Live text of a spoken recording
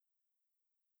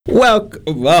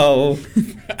Whoa,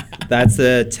 that's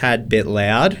a tad bit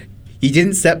loud. You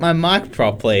didn't set my mic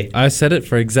properly. I set it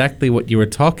for exactly what you were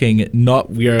talking,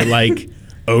 not your,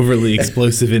 overly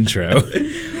explosive intro.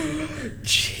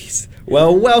 Jeez.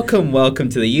 Well, welcome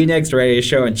to the Unext radio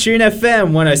show on Tune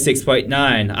FM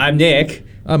 106.9. I'm Nick.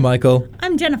 I'm Michael.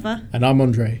 I'm Jennifer. And I'm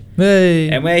Andre. Hey.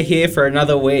 And we're here for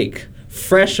another week,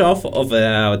 fresh off of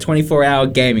our 24-hour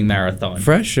gaming marathon.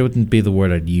 Fresh wouldn't be the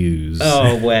word I'd use.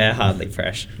 Oh, we're hardly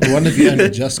fresh. One of you only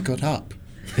just got up.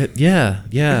 Yeah.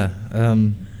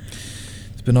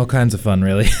 It's been all kinds of fun,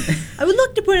 really. I would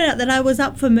like to point out that I was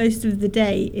up for most of the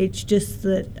day. It's just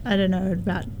that, I don't know,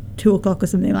 about 2 o'clock or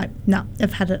something, no,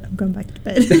 I've had it, I'm going back to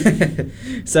bed.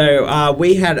 So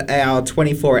we had our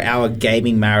 24-hour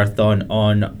gaming marathon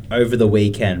on over the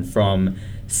weekend from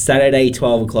Saturday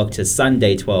 12 o'clock to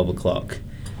Sunday 12 o'clock.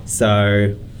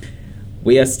 So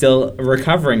we are still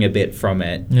recovering a bit from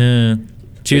it. Yeah.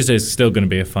 Tuesday's still going to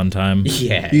be a fun time.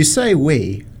 Yeah. You say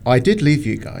we. I did leave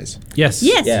you guys. Yes.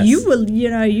 Yes, you were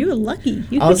lucky.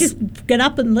 You could just get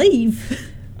up and leave.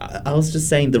 I was just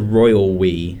saying the royal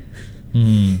we.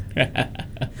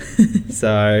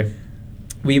 So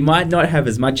we might not have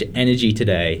as much energy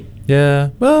today.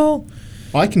 Yeah. Well,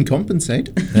 I can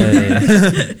compensate.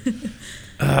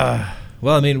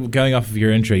 well, I mean, going off of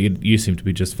your intro, you seem to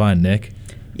be just fine, Nick.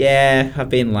 Yeah, I've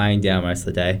been lying down most of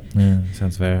the day. Yeah,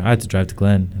 sounds fair. I had to drive to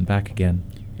Glen and back again.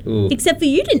 Ooh. Except for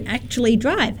you didn't actually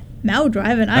drive. Mal drove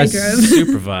and I drove.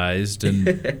 Supervised and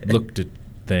looked at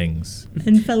things.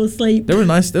 And fell asleep. There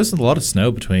was a lot of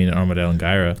snow between Armadale and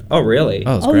Gyra. Oh, really?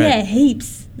 Oh, it was Oh great. yeah,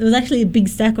 heaps. There was actually a big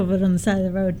stack of it on the side of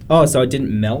the road. Oh, so it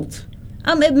didn't melt?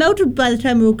 It melted by the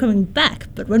time we were coming back,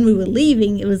 but when we were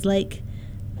leaving, it was 8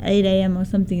 a.m. or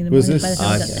something in the Was morning this- by the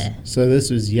time we got Okay. there. So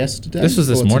this was yesterday? This was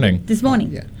this Or today? morning. This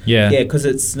morning. Yeah. Yeah. Yeah, because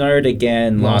it snowed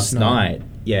again last Last night. night.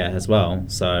 Yeah, as well.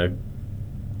 So,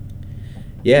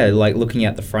 yeah, looking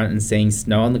at the front and seeing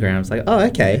snow on the ground, I was like, oh,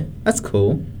 okay, that's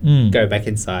cool. Mm. Go back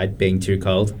inside, being too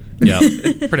cold. Yeah,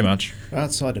 pretty much.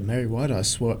 Outside of Mary White, I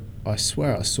swear I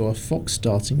saw a fox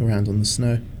darting around on the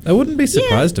snow. I wouldn't be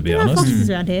surprised, to be there are honest.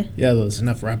 foxes around here. Yeah, there was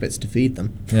enough rabbits to feed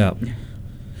them. Yeah.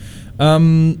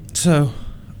 So,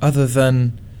 other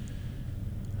than...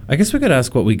 I guess we could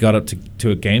ask what we got up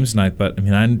to at games night, but, I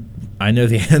mean, I know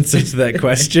the answer to that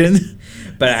question.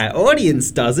 But our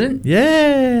audience doesn't.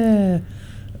 Yeah.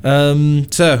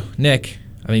 So, Nick,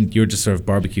 I mean, you were just sort of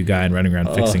barbecue guy and running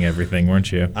around fixing everything,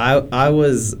 weren't you? I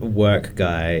was work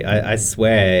guy. I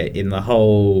swear, in the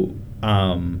whole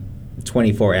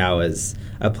 24 hours,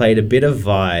 I played a bit of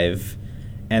Vive,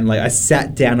 and I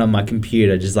sat down on my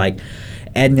computer, just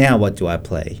and now what do I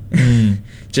play?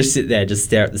 Just sit there, just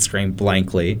stare at the screen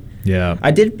blankly. Yeah.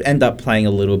 I did end up playing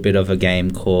a little bit of a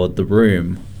game called The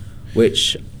Room,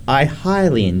 which I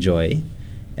highly enjoy,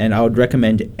 and I would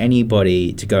recommend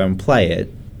anybody to go and play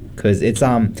it, because it's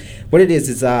what it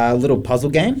is a little puzzle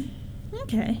game.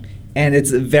 Okay. And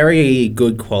it's very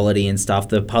good quality and stuff.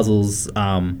 The puzzles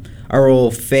are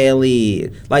all fairly,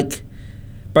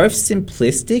 both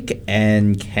simplistic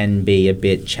and can be a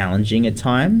bit challenging at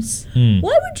times. Why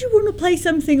would you want to play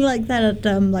something like that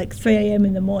at 3 a.m.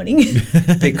 in the morning?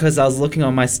 Because I was looking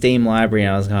on my Steam library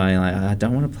and I was going I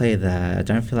don't want to play that. I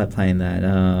don't feel like playing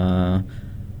that.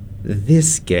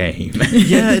 This game.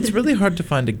 Yeah, it's really hard to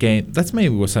find a game. That's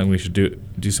maybe something we should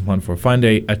do some fun for. Find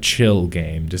a chill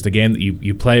game. Just a game that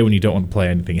you play when you don't want to play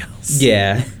anything else.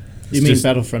 Yeah. You mean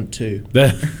Battlefront 2?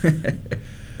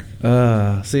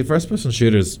 See, first-person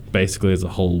shooters basically as a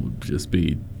whole just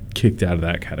be kicked out of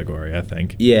that category, I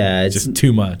think. Yeah. It's just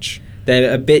too much.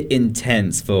 They're a bit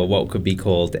intense for what could be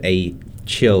called a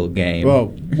chill game. Well,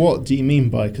 what do you mean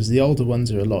by? Because the older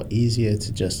ones are a lot easier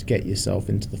to just get yourself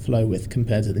into the flow with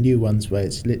compared to the new ones where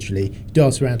it's literally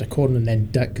dart around a corner and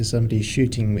then duck because somebody's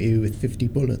shooting at you with 50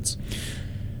 bullets.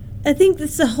 I think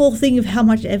that's the whole thing of how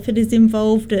much effort is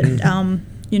involved at,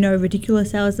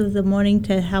 ridiculous hours of the morning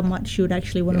to how much you would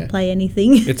actually want to play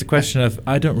anything. It's a question of,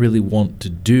 I don't really want to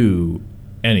do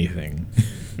anything.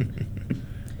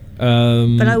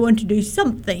 But I want to do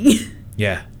something.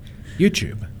 Yeah.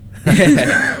 YouTube.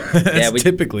 Yeah, That's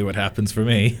typically what happens for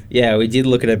me. Yeah, we did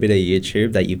look at a bit of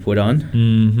YouTube that you put on.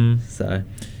 Mm-hmm. So,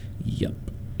 Yep.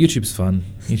 YouTube's fun.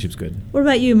 YouTube's good. What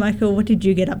about you, Michael? What did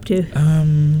you get up to?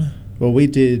 Well, we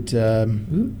did,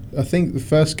 I think the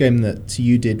first game that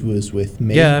you did was with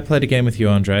me. Yeah, I played a game with you,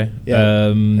 Andre. Yeah.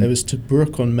 It was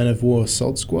Tobruk on Men of War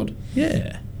Assault Squad.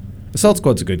 Yeah. Assault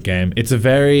Squad's a good game. It's a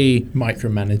very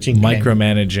Micromanaging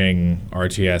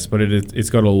RTS, but it's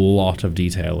got a lot of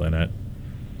detail in it.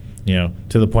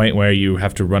 To the point where you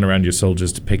have to run around your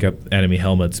soldiers to pick up enemy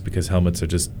helmets because helmets are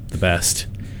just the best.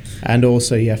 And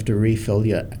also you have to refill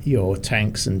your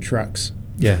tanks and trucks.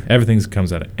 Yeah, everything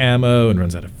comes out of ammo and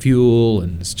runs out of fuel,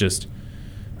 and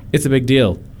it's a big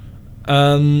deal.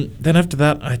 Then after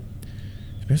that, I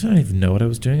don't even know what I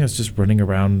was doing. I was just running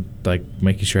around, like,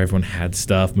 making sure everyone had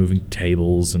stuff, moving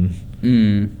tables and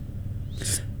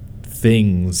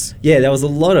things. Yeah, there was a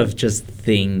lot of just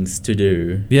things to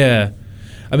do. Yeah.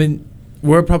 I mean,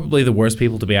 we're probably the worst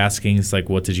people to be asking, it's like,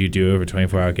 what did you do over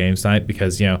 24-hour games night?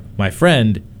 Because, my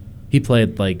friend, he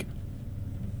played, like,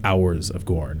 hours of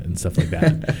Gorn and stuff like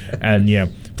that. And,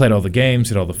 played all the games,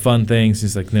 did all the fun things.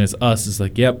 He's like, then it's us. It's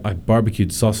like, yep, I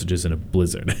barbecued sausages in a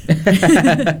blizzard.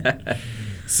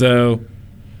 So,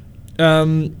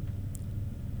 I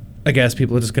guess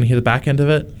people are just going to hear the back end of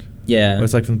it. Yeah. What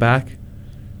it's like from the back.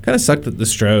 Kind of sucked that the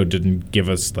Stro didn't give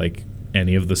us, like,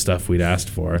 any of the stuff we'd asked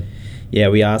for. Yeah,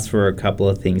 we asked for a couple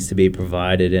of things to be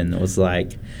provided, and it was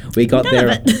like, we got None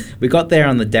of it. we got there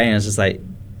on the day, and it's just like,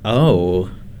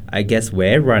 oh, I guess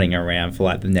we're running around for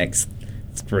like the next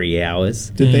 3 hours.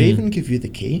 Did they even give you the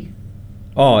key?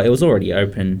 Oh, it was already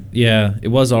open. Yeah, it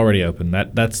was already open.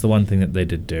 That's the one thing that they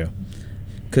did do.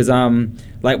 Because,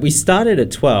 like, we started at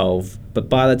 12, but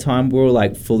by the time we were,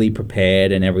 like, fully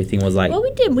prepared and everything was like... Well,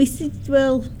 we didn't. We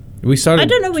started. I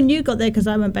don't know when you got there because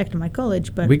I went back to my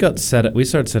college, but We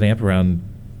started setting up around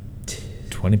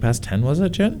 20 past 10, was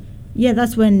it, Jen? yeah,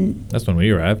 that's when. That's when we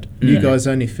arrived. You Yeah. guys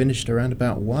only finished around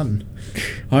about 1.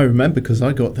 I remember because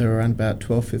I got there around about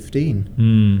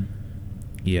 12:15.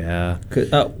 Yeah.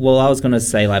 well, I was going to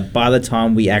say, like, by the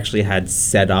time we actually had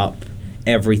set up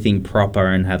everything proper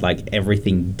and had, like,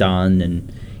 everything done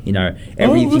and,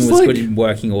 everything was was like- good in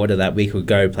working order that we could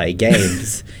go play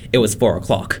games, it was 4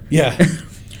 o'clock. Yeah.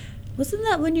 Wasn't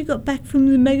that when you got back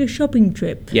from the mega shopping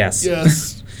trip? Yes.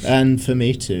 Yes. And for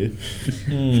me too.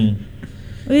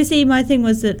 Well, you see, my thing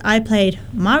was that I played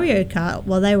Mario Kart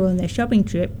while they were on their shopping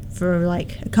trip for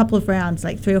like a couple of rounds,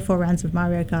 like 3 or 4 rounds of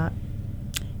Mario Kart.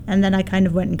 And then I kind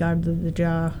of went and guarded the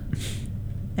jar.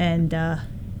 And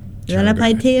then I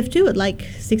played TF2 at like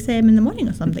 6 a.m. in the morning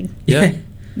or something. Yeah.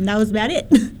 And that was about it.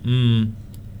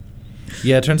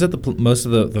 Yeah, it turns out most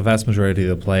of the vast majority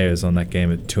of the players on that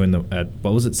game at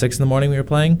what was it, 6 in the morning we were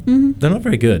playing? Mm-hmm. They're not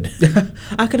very good.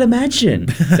 I could imagine.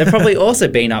 They've probably also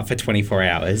been up for 24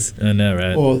 hours. I know,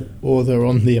 right? Or they're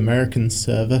on the American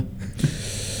server.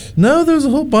 No, there's a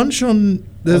whole bunch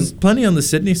there's plenty on the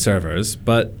Sydney servers,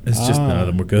 but it's just none of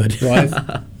them were good. Right.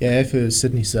 Yeah, if it was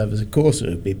Sydney servers, of course it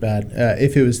would be bad.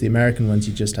 If it was the American ones,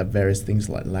 you just have various things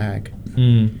like lag.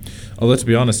 Although, to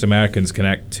be honest, Americans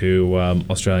connect to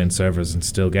Australian servers and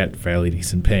still get fairly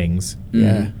decent pings.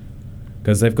 Yeah.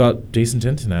 Because they've got decent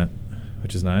internet,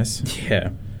 which is nice.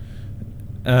 Yeah.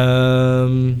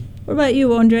 What about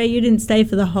you, Andre? You didn't stay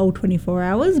for the whole 24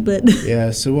 hours, but...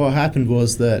 Yeah, so what happened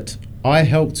was that I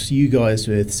helped you guys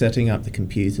with setting up the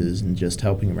computers and just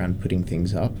helping around putting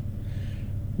things up.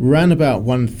 Around about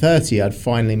 1:30, I'd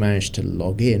finally managed to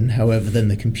log in. However, then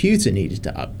the computer needed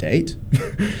to update.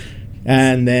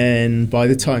 And then by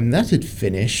the time that had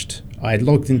finished, I had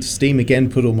logged into Steam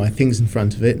again, put all my things in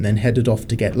front of it, and then headed off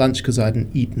to get lunch because I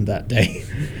hadn't eaten that day.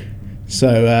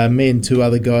 So me and 2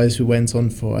 other guys, we went on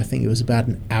for, I think it was about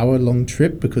an hour-long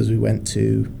trip because we went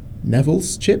to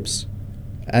Neville's Chips.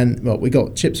 And, well, we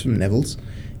got chips from Neville's.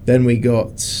 Then we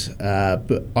got,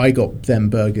 I got them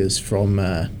burgers from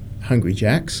Hungry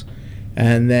Jack's.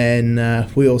 And then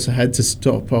we also had to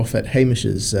stop off at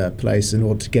Hamish's place in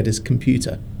order to get his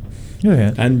computer. Oh,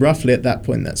 yeah. And roughly at that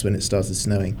point, that's when it started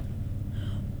snowing.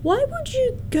 Why would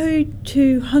you go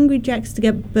to Hungry Jack's to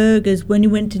get burgers when you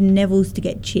went to Neville's to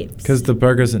get chips? Because the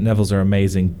burgers at Neville's are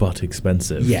amazing but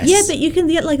expensive. Yes. Yeah, but you can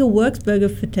get like a Works burger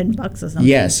for $10 or something.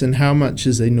 Yes, and how much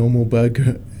is a normal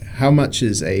burger? How much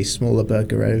is a smaller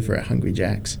burger over at Hungry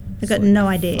Jack's? I got no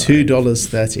idea.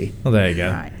 $2.30. Well, there you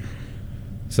go. Right.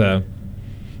 So,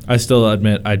 I still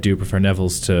admit I do prefer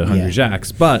Neville's to Hungry Yeah.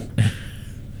 Jack's, but...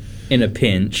 In a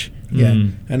pinch. Yeah.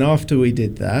 And after we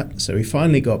did that, so we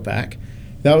finally got back.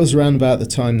 That was around about the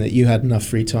time that you had enough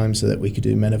free time so that we could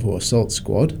do Men of War Assault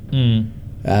Squad.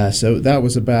 So that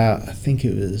was about, I think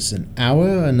it was an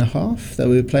hour and a half that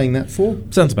we were playing that for.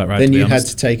 Sounds about right, Then to be you had honest.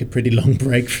 to take a pretty long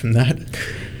break from that.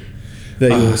 They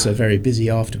were also very busy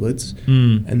afterwards.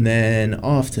 And then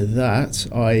after that,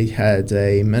 I had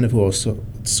a Men of War Assault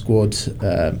Squad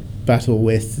battle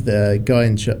with the guy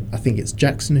I think it's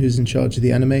Jackson, who's in charge of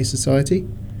the Anime Society.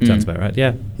 Sounds about right,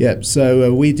 yeah. Yep,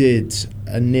 so we did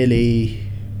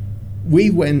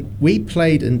we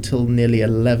played until nearly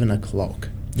 11 o'clock.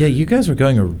 Yeah, you guys were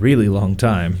going a really long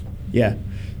time. Yeah,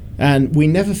 and we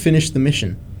never finished the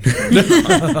mission.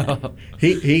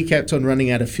 He kept on running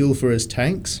out of fuel for his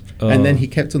tanks, and then he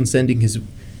kept on sending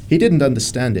He didn't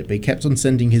understand it, but he kept on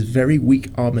sending his very weak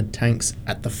armoured tanks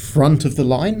at the front of the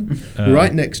line,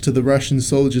 right next to the Russian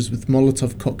soldiers with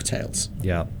Molotov cocktails.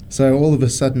 Yeah. So all of a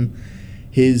sudden,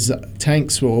 his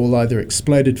tanks were all either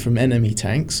exploded from enemy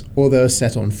tanks or they were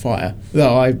set on fire.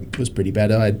 Though I was pretty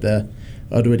bad. I'd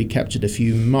already captured a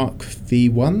few Mark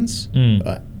V1s,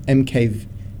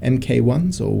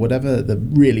 MK1s or whatever, the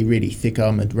really, really thick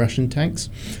armoured Russian tanks.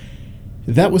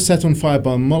 That was set on fire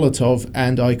by Molotov,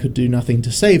 and I could do nothing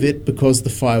to save it because the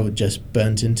fire had just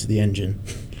burnt into the engine.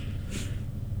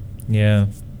 Yeah.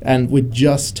 And we'd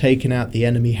just taken out the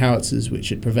enemy howitzers, which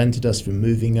had prevented us from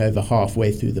moving over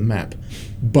halfway through the map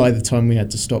by the time we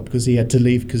had to stop, because he had to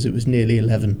leave because it was nearly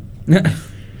 11.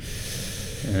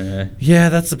 Yeah,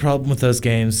 that's the problem with those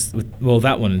games. Well,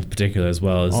 that one in particular as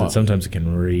well, is that sometimes it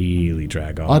can really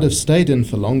drag on. I'd have stayed in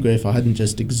for longer if I hadn't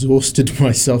just exhausted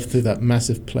myself through that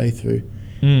massive playthrough.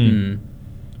 Yeah.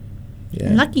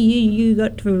 And lucky you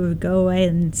got to go away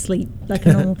and sleep like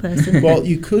a normal person. Well,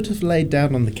 you could have laid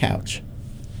down on the couch.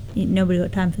 Nobody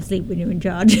got time for sleep when you're in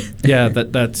charge. Yeah,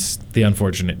 that's the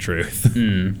unfortunate truth.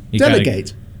 You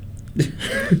Delegate.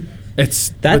 That's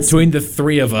between the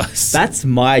three of us. That's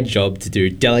my job to do,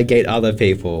 delegate other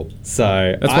people.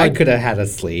 So That's I why- could have had a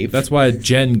sleep. That's why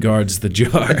Jen guards the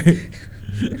jar.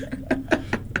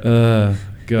 Gosh.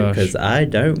 Because I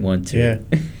don't want to. Yeah.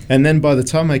 And then by the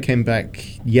time I came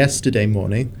back yesterday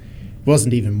morning, it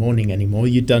wasn't even morning anymore.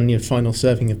 You'd done your final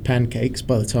serving of pancakes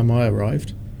by the time I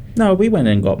arrived. No, we went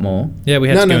and got more. Yeah, we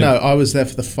had to go No. in- I was there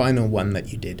for the final one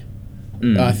that you did.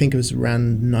 I think it was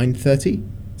around 9:30.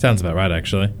 Sounds about right,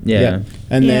 actually. Yeah.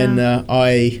 And Yeah. then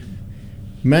I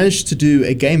managed to do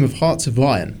a game of Hearts of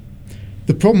Iron.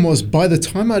 The problem was, by the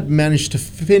time I'd managed to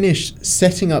finish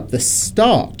setting up the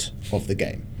start of the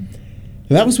game,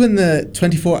 that was when the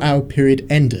 24-hour period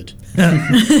ended.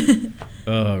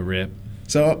 Oh, rip.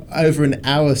 So over an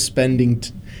hour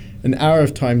an hour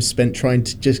of time spent trying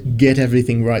to just get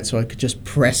everything right so I could just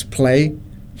press play.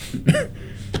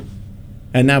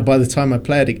 And now by the time I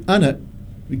played it, no,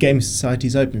 the Game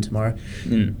Society's open tomorrow.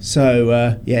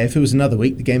 So, if it was another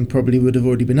week, the game probably would have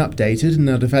already been updated and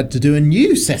I'd have had to do a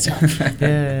new setup.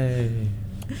 Yay.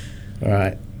 All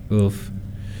right. Oof.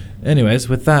 Anyways,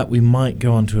 with that, we might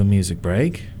go on to a music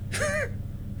break.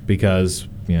 Because,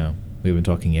 we've been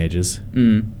talking ages.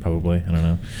 Probably. I don't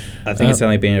know. I think it's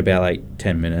only been about like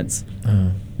 10 minutes.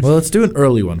 Well, let's do an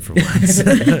early one for once.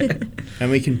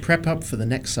 And we can prep up for the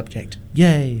next subject.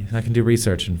 Yay. I can do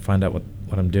research and find out what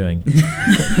I'm doing.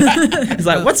 It's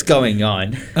like, what's going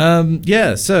on?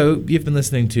 So you've been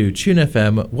listening to Tune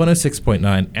FM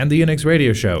 106.9 and the Unix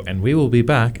Radio Show, and we will be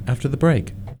back after the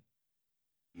break.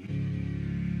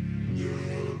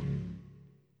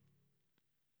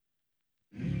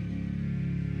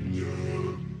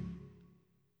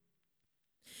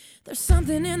 There's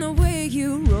something in the way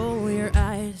you roll your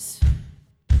eyes.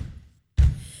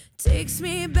 Takes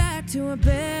me back to a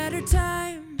better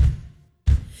time,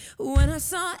 when I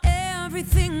saw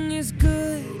everything is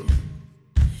good,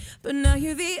 but now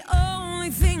you're the only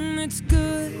thing that's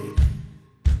good.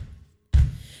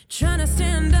 Trying to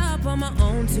stand up on my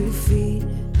own 2 feet.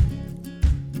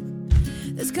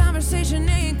 This conversation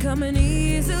ain't coming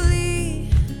easily,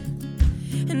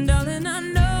 and darling, I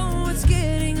know it's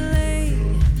getting late.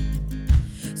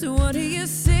 So what do you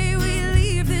say we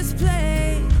leave this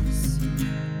place?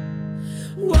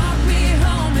 Walk me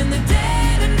home in the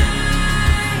dead of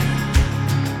night.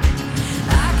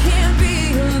 I can't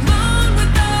be alone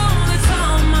with all that's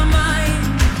on my mind.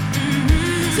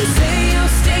 So say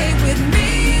you'll stay with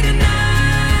me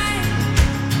tonight,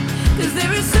 'cause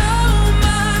there is so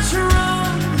much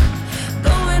wrong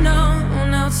going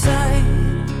on outside.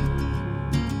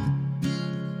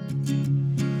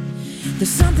 There's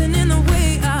something in the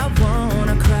way I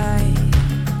wanna cry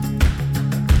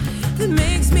that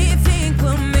makes me think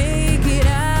we'll make it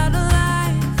out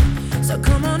alive. So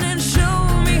come on and show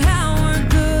me how we're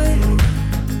good.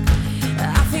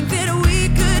 I think that we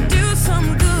could do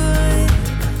some good.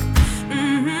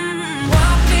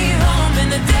 Walk me home in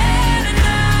the dead of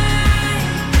night.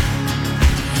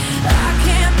 I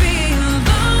can't be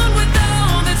alone with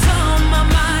all that's on my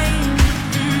mind.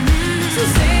 So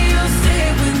say you'll stay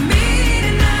with me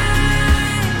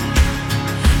tonight,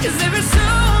 'cause there is so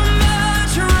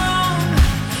much wrong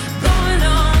going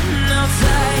on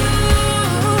outside.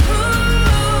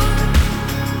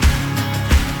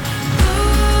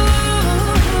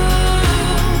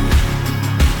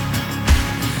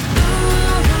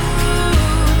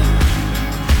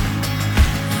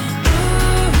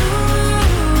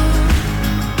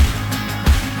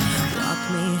 Walk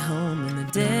me home in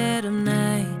the dead of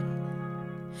night,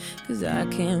 'cause I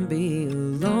can't be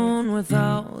alone with with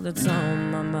all that's on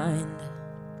my mind.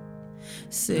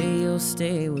 Say you'll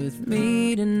stay with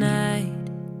me tonight,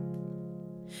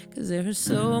 'cause there is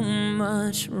so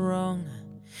much wrong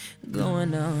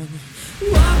going on.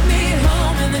 Walk me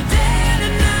home in the dead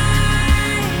of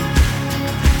night.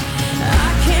 I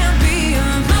can't be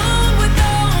alone with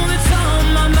all that's on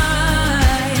my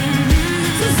mind.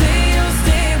 So say you'll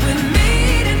stay with me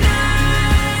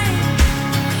tonight,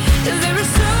 'cause there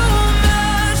is so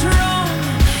much wrong.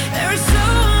 There is so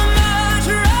much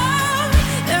wrong.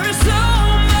 There is so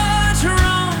much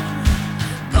wrong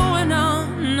going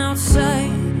on outside.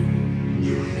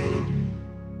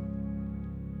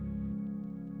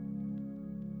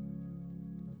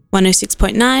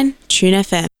 106.9 Tune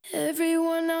FM.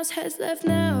 Everyone else has left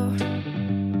now.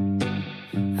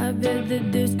 I bet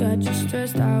that this got you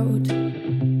stressed out.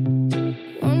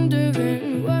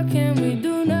 Wondering what can we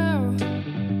do now?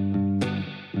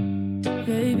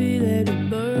 Maybe let it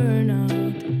burn out.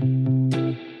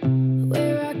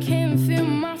 Where I can't feel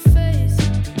my face.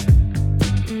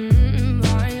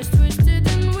 Lines twisted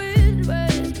in weird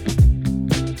ways.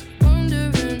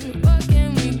 Wondering what can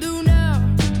we do now?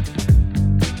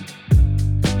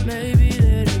 Maybe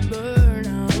let it burn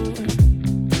out.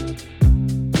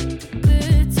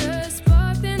 Glitter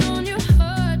sparkling on your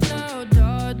heart now,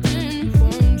 darling,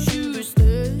 won't you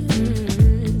stay?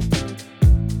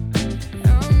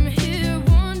 I'm here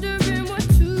wondering what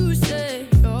to say.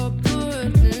 You're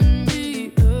putting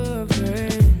me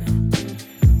afraid.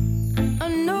 I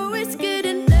know it's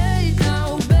getting late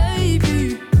now,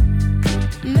 baby.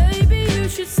 Maybe you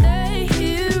should stay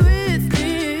here with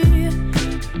me.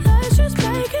 Let's just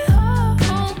make it our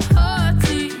own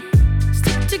party.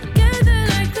 Stick together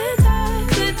like glitter,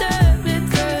 glitter,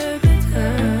 glitter,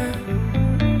 glitter.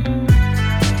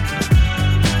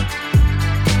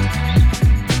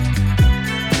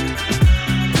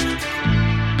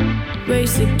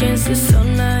 Race against the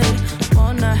sunlight.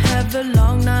 Wanna have a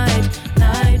long night.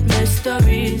 Nightmare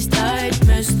stories,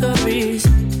 nightmare stories.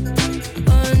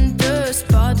 Under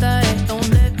spotlight, don't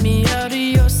let me out of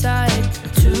your sight.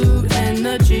 Two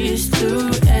energies,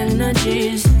 two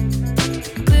energies.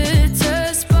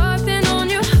 Glitter sparkling on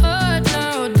your heart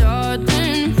now,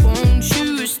 darling, won't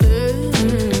you stay?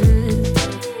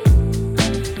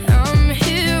 I'm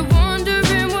here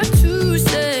wondering what to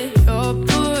say. You're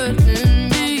putting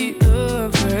me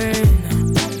afraid.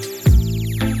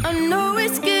 I know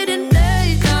it's getting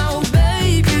late now,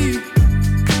 baby.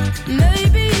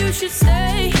 Maybe you should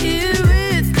stay here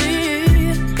with me.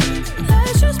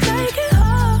 Let's just make it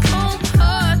our own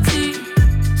party.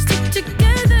 Stick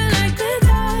together like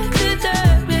glitter, glitter,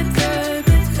 glitter,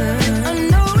 glitter. I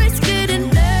know it's getting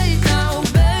late now,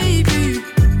 baby.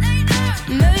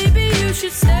 Maybe you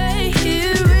should stay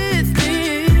here with me.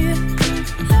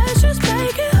 Let's just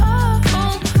make it our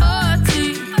own party.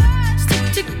 Stick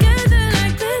together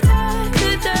like glitter,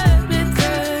 glitter,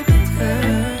 glitter, glitter.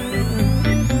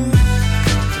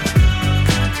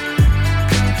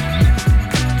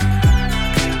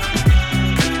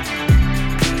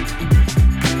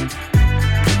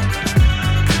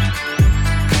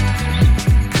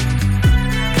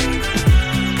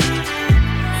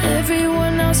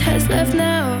 Everyone else has left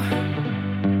now.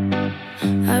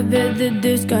 I bet that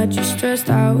this got you stressed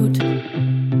out.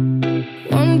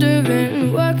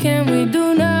 Wondering what can we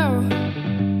do now?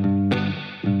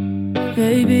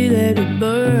 Maybe let it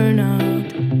burn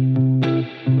out.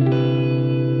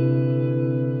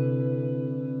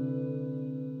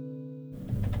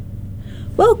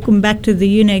 Welcome back to the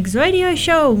UNEGS radio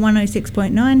show,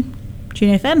 106.9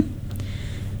 Tune FM.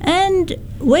 And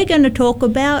we're going to talk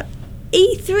about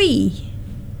E3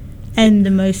 and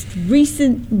the most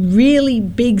recent really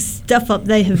big stuff up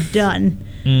they have done,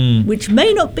 which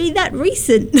may not be that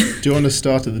recent. Do you want to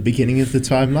start at the beginning of the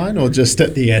timeline or just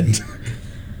at the end?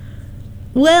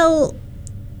 Well,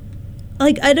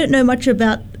 like, I don't know much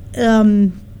about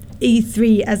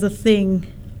E3 as a thing.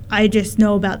 I just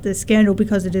know about this scandal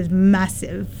because it is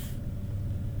massive.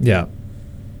 Yeah.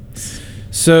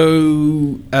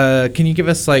 So, can you give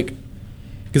us, like,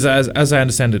 because as I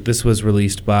understand it, this was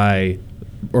released by,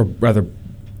 or rather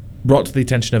brought to the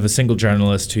attention of a single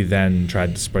journalist who then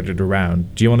tried to spread it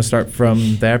around. Do you want to start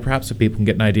from there, perhaps, so people can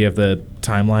get an idea of the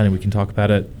timeline and we can talk about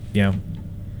it, you know?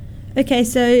 Okay,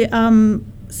 so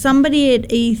somebody at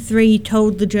E3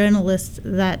 told the journalist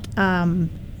that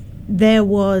there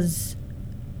was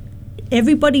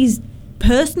everybody's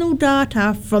personal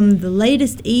data from the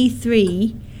latest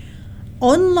E3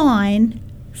 online,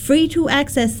 free to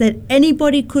access, that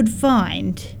anybody could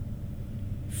find.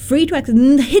 Free to access,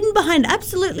 hidden behind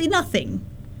absolutely nothing.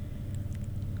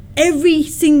 Every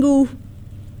single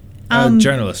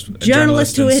Journalist who and had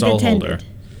stall attended holder.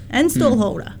 and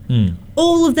stallholder. Hmm.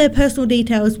 All of their personal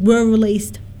details were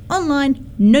released online,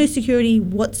 no security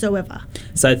whatsoever.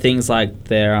 So things like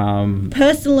their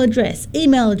Personal address,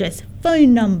 email address,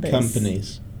 phone numbers.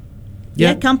 Companies.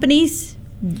 Yeah, Yeah. companies.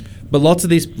 But lots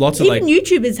of Even like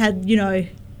YouTubers had,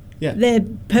 Yeah. their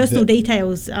personal The-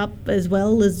 details up as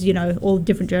well as, all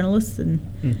different journalists. And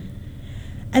Hmm.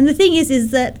 and the thing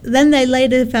is that then they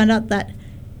later found out that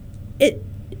it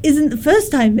isn't the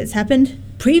first time it's happened.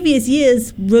 Previous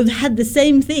years we've had the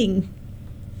same thing.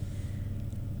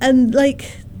 And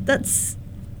that's...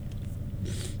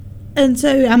 And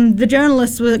so the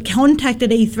journalists were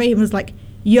contacted E3 and was like,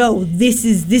 yo, this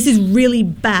is really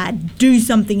bad. Do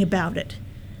something about it.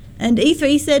 And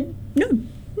E3 said, no,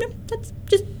 that's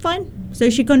just fine. So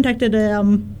she contacted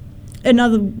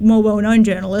another more well-known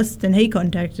journalist, and he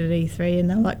contacted E3, and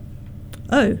they're like,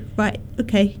 oh, right,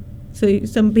 okay. So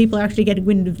some people are actually getting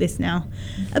wind of this now.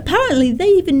 Apparently, they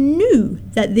even knew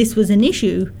that this was an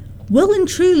issue well and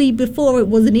truly before it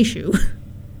was an issue.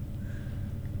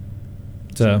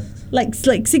 so. like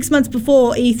 6 months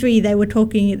before E3, they were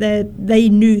talking. They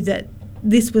knew that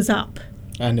this was up.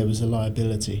 And it was a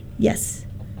liability. Yes,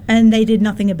 and they did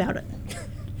nothing about it.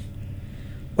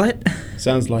 what?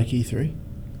 Sounds like E3.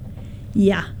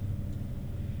 Yeah.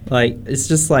 Like, it's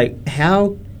just like,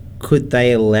 how could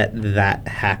they let that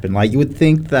happen? Like, you would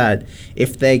think that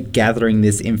if they're gathering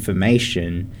this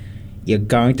information, you're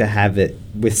going to have it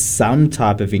with some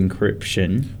type of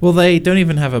encryption. Well, they don't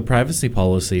even have a privacy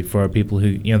policy for people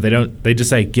who, they just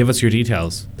say, give us your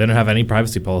details. They don't have any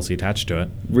privacy policy attached to it.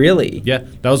 Really? Yeah,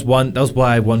 that was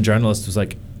why one journalist was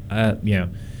like,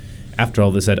 after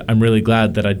all this said, I'm really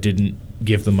glad that I didn't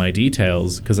give them my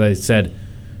details, because I said,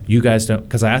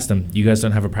 because I asked them, you guys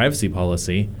don't have a privacy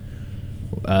policy.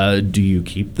 Do you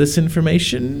keep this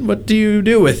information? What do you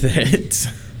do with it?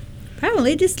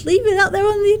 Apparently, just leave it out there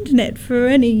on the internet for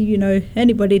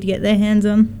anybody to get their hands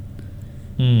on.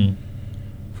 Hmm.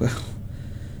 Well,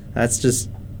 that's just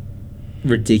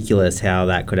ridiculous how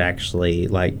that could actually,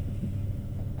 like,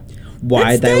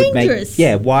 why That's they dangerous.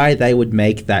 why they would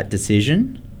make that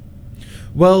decision.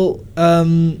 Well,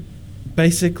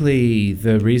 basically,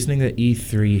 the reasoning that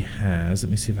E3 has,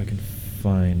 let me see if I can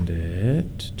find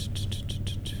it,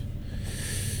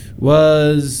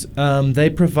 was they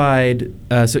provide,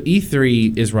 so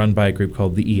E3 is run by a group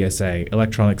called the ESA,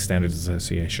 Electronic Standards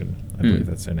Association. I believe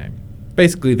that's their name.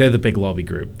 Basically, they're the big lobby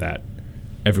group that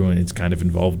everyone is kind of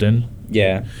involved in.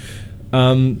 Yeah.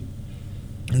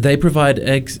 They provide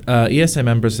ESA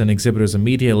members and exhibitors a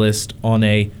media list on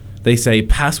they say,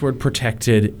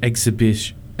 password-protected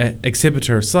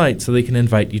exhibitor site so they can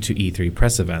invite you to E3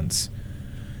 press events.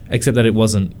 Except that it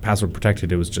wasn't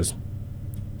password-protected, it was just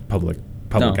public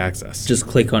access. Just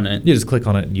click on it. You just click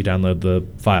on it and you download the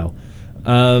file.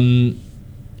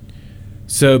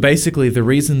 So basically, the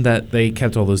reason that they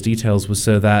kept all those details was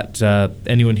so that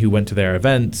anyone who went to their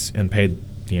events and paid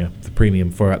the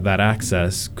premium for that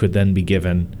access could then be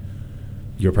given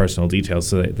your personal details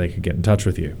so that they could get in touch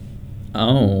with you.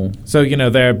 Oh. So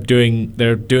they're doing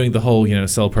the whole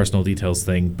sell personal details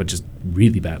thing, but just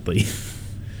really badly.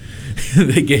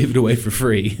 They gave it away for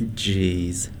free.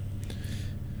 Jeez.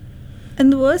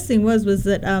 And the worst thing was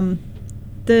that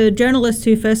the journalist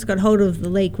who first got hold of the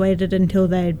leak waited until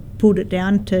they pulled it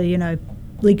down to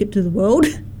leak it to the world,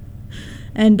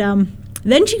 and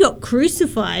then she got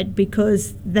crucified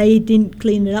because they didn't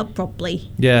clean it up properly.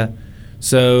 Yeah.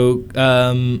 So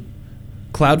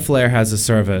Cloudflare has a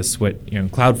service which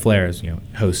Cloudflare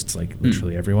hosts like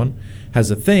literally everyone, has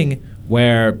a thing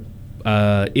where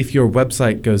if your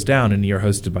website goes down and you're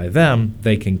hosted by them,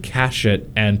 they can cache it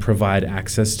and provide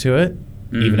access to it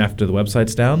even after the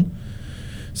website's down.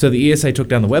 So the ESA took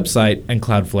down the website and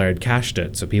Cloudflare had cached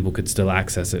it so people could still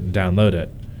access it and download it.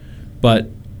 But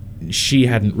she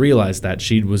hadn't realized that.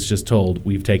 She was just told,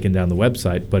 we've taken down the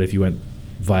website, but if you went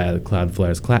via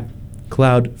Cloudflare's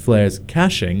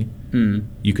caching,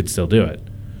 you could still do it.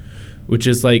 Which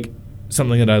is like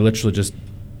something that I literally just,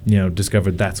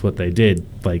 discovered that's what they did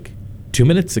like 2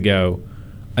 minutes ago.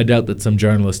 I doubt that some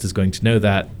journalist is going to know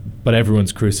that, but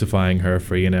everyone's crucifying her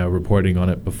for, reporting on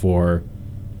it before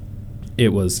it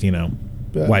was,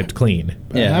 wiped clean.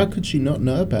 But Yeah. how could she not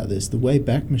know about this? The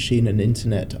Wayback Machine and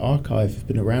Internet Archive have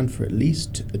been around for at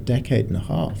least a decade and a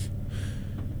half.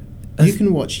 You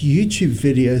can watch YouTube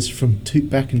videos from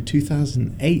back in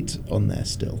 2008 on there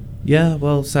still. Yeah,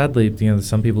 well, sadly,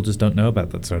 some people just don't know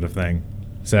about that sort of thing.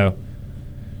 So,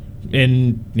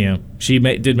 she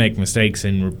did make mistakes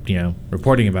in,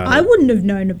 reporting about it. I wouldn't have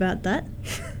known about that.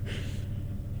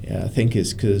 Yeah, I think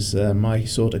it's because my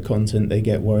sort of content, they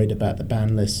get worried about the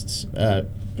ban lists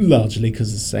largely because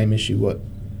of the same issue what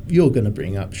you're going to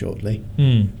bring up shortly.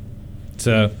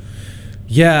 So,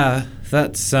 yeah,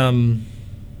 that's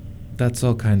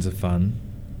all kinds of fun.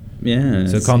 Yeah.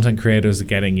 So content creators are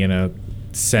getting,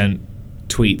 sent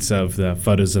tweets of the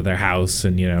photos of their house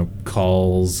and,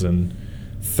 calls and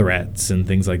threats and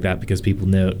things like that because people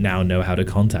now know how to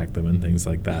contact them and things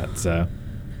like that. So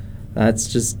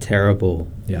That's just terrible.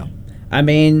 yeah. I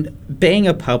mean, being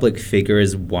a public figure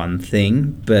is one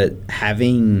thing, but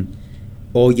having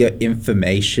all your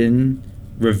information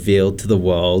revealed to the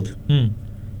world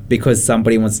because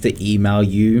somebody wants to email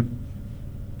you.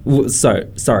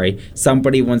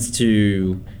 Somebody wants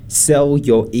to sell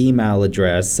your email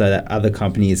address so that other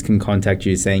companies can contact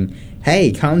you saying,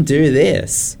 hey, come do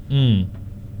this.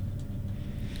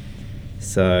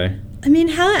 So, I mean,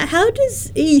 how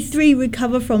does E3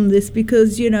 recover from this?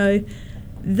 Because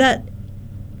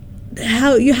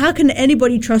how can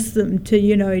anybody trust them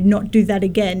to not do that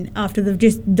again after they've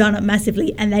just done it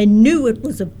massively and they knew it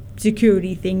was a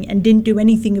security thing and didn't do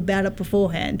anything about it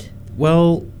beforehand?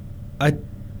 Well, I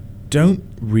don't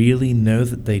really know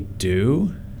that they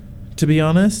do, to be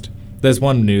honest. There's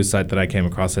one news site that I came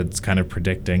across that's kind of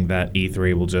predicting that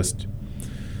E3 will just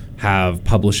have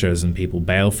publishers and people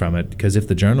bail from it because if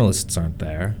the journalists aren't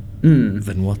there,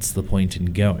 then what's the point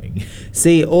in going?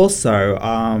 see, also,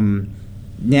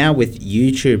 now with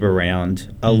YouTube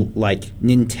around, like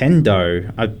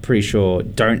Nintendo, I'm pretty sure,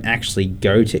 don't actually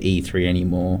go to E3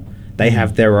 anymore. They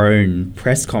have their own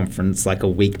press conference like a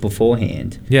week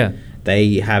beforehand. Yeah.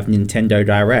 They have Nintendo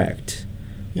Direct,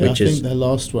 Yeah, which I is... think their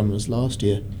last one was last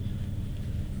year.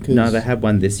 No, they had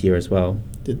one this year as well.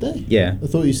 Did they? Yeah. I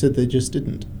thought you said they just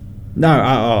didn't.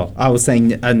 No, I was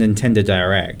saying a Nintendo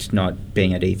Direct, not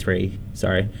being at E3.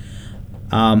 Sorry.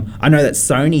 I know that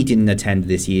Sony didn't attend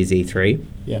this year's E3.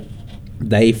 Yeah.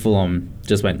 They full on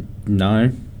just went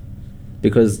no,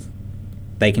 because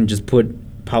they can just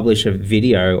publish a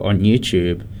video on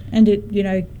YouTube. And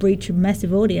it breach a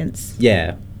massive audience.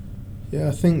 Yeah. Yeah,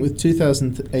 I think with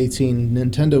 2018,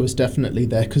 Nintendo was definitely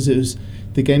there because it was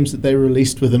the games that they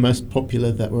released were the most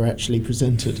popular that were actually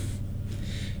presented.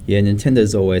 Yeah,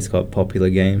 Nintendo's always got popular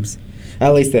games.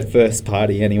 At least their first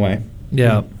party, anyway.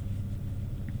 Yeah.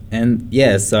 And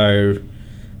yeah, so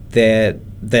there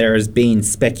has been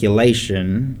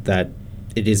speculation that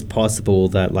it is possible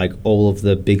that like all of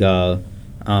the bigger,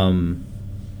 I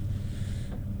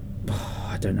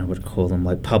don't know what to call them,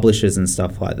 like publishers and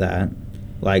stuff like that,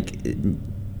 like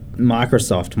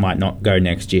Microsoft might not go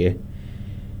next year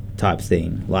type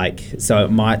thing. Like, so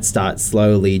it might start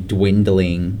slowly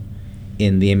dwindling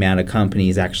in the amount of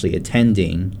companies actually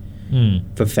attending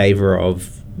for favor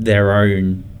of their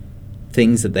own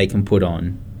things that they can put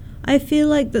on. I feel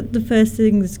like that the first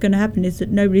thing that's going to happen is that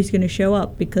nobody's going to show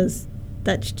up because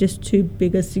that's just too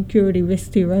big a security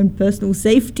risk to your own personal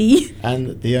safety.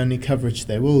 And the only coverage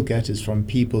they will get is from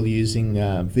people using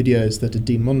videos that are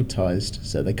demonetized,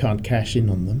 so they can't cash in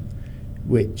on them,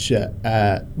 which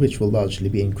will largely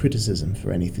be in criticism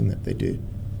for anything that they do.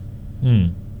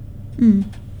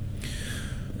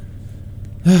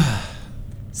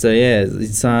 So yeah,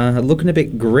 it's looking a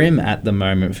bit grim at the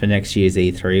moment for next year's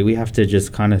E3. We have to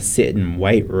just kind of sit and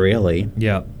wait, really.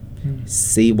 Yeah.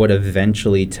 See what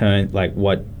eventually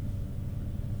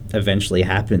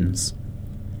happens,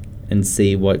 and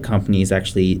see what companies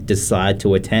actually decide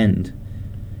to attend.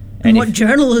 And what if-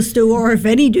 journalists do, or if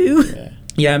any do.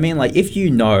 Yeah, I mean, like, if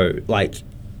you know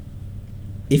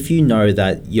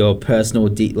that your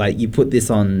personal, you put this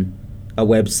on a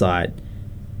website,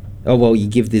 you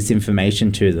give this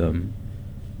information to them,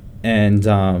 and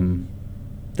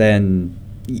then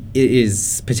it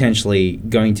is potentially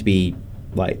going to be,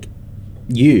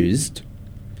 used.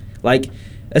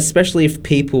 Especially if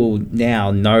people now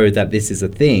know that this is a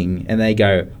thing, and they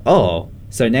go, oh,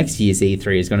 so next year's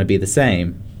E3 is going to be the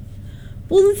same.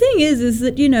 Well, the thing is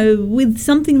that, with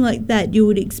something like that, you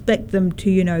would expect them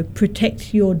to,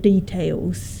 protect your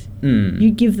details.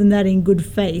 You give them that in good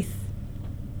faith.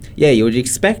 Yeah, you would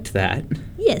expect that.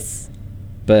 Yes.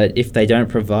 But if they don't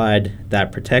provide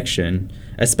that protection,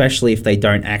 especially if they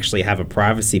don't actually have a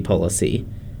privacy policy,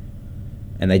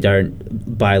 and they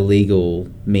don't, by legal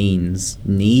means,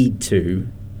 need to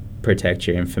protect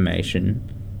your information,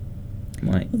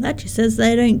 Well, that just says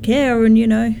they don't care, and,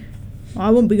 I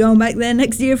wouldn't be going back there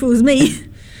next year if it was me.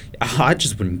 I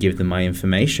just wouldn't give them my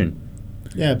information.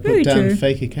 Yeah, put Very down true. a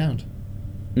fake account.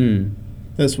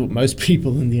 That's what most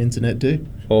people on the internet do.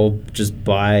 Or just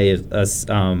buy a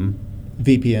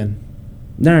VPN.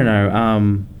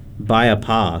 No. Buy a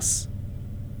pass,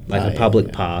 a public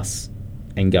yeah. pass,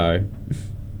 and go.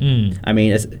 I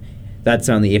mean, that's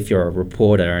only if you're a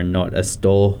reporter and not a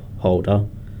store holder.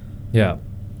 Yeah.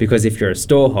 Because if you're a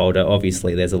store holder,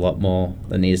 obviously there's a lot more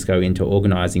that needs to go into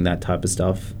organising that type of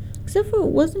stuff. Except for it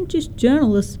wasn't just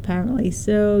journalists, apparently.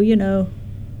 So, you know,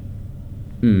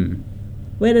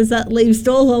 where does that leave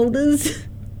stallholders?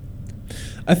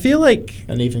 I feel like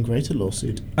An even greater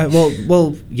lawsuit.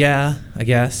 well, yeah, I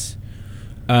guess.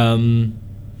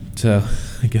 So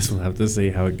I guess we'll have to see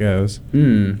how it goes.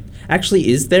 Actually,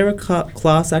 is there a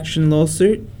class action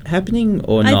lawsuit happening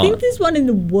or not? I think there's one in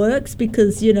the works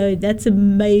because, you know, that's a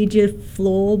major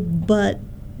flaw, but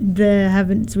they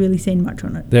haven't really seen much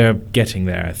on it. They're getting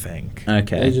there, I think. They're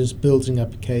Okay. just building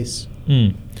up a case.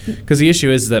 Because the issue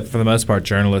is that for the most part,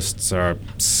 journalists are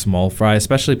small fry,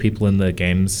 especially people in the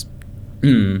games.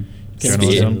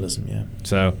 Journalism, yeah.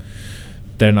 So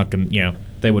they're not going to,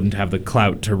 they wouldn't have the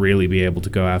clout to really be able to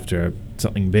go after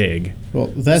something big. Well,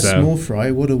 they're So- small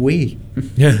fry. What are we?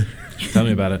 Yeah. Tell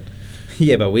me about it.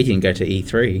 Yeah, but we didn't go to E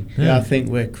E3. Yeah, I think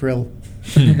we're krill.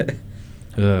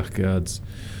 Ugh, gods.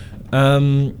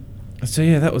 So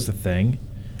yeah, that was the thing.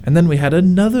 And then we had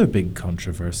another big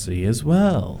controversy as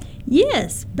well.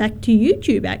 Yes, back to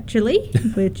YouTube, actually,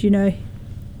 which, you know,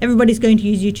 everybody's going to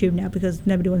use YouTube now because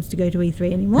nobody wants to go to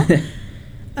E3 anymore.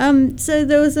 So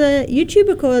there was a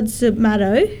YouTuber called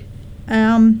Submato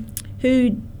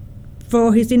who,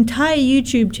 for his entire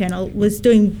YouTube channel, was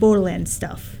doing Borderlands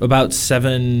stuff. About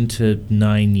 7 to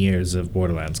 9 years of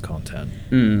Borderlands content.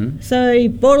 So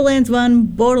Borderlands 1,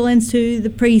 Borderlands 2,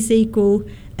 the pre-sequel,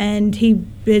 and he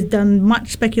has done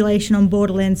much speculation on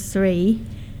Borderlands 3.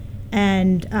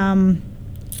 And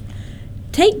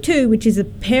Take-Two, which is a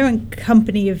parent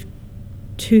company of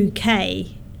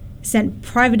 2K, sent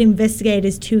private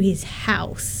investigators to his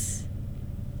house.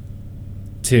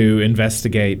 To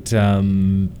investigate,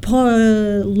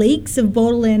 Leaks of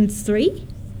Borderlands 3?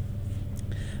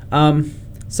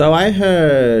 So I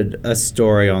heard a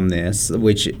story on this,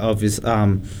 which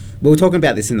we were talking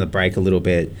about this in the break a little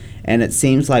bit, and it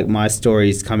seems like my story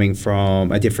is coming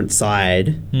from a different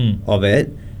side of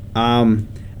it.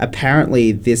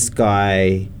 Apparently, this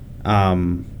guy,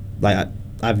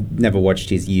 I've never watched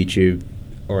his YouTube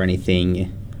or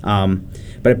anything,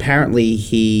 but apparently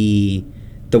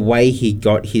the way he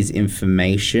got his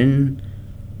information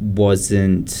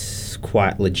wasn't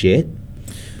quite legit.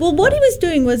 Well, what he was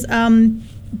doing was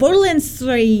Borderlands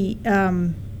 3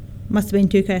 must have been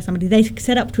 2K or somebody. They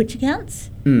set up Twitch accounts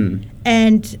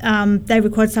and they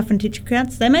record stuff on Twitch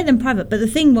accounts. They made them private, but the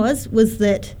thing was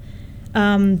that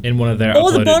in one of their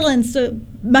all the uploaded- Borderlands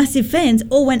massive fans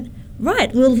all went,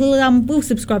 right, we'll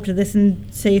subscribe to this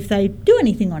and see if they do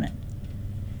anything on it.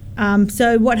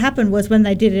 So what happened was when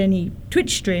they did any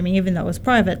Twitch streaming, even though it was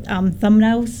private,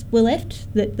 thumbnails were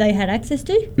left that they had access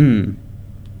to.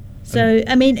 So,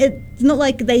 I mean, it's not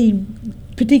like they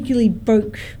particularly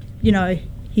broke, he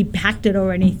hacked it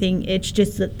or anything. It's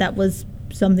just that was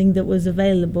something that was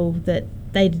available that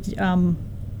they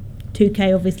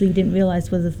 2K obviously didn't realize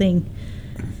was a thing.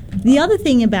 The other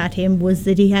thing about him was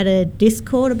that he had a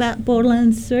Discord about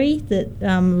Borderlands 3 that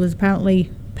was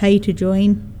apparently pay to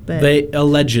join. But They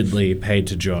allegedly paid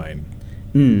to join.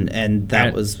 And that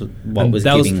And- was what And was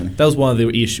that giving... that was one of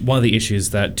the issues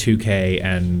that 2K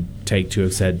and Take-Two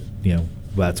have said,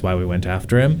 that's why we went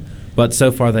after him. But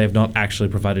so far they have not actually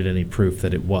provided any proof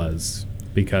that it was,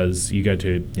 because you go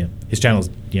to his channel's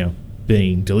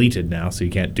being deleted now, so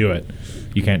you can't do it.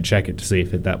 You can't check it to see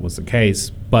if that was the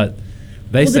case. But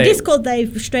they the say Discord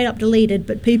they've straight up deleted,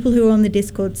 but people who are on the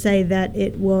Discord say that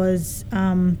it was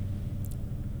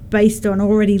based on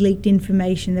already leaked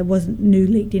information. There wasn't new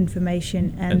leaked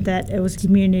information, and that it was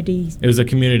community. it was a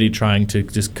community trying to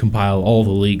just compile all the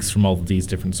leaks from all of these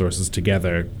different sources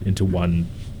together into one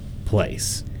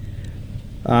place.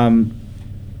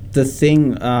 The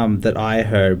thing that I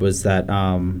heard was that,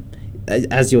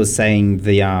 as you were saying,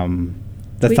 the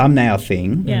thumbnail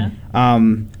thing. Yeah.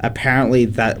 Apparently,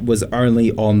 that was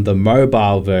only on the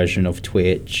mobile version of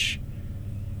Twitch,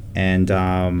 and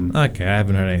Okay, I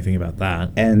haven't heard anything about that.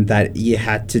 and that you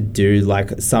had to do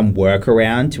like some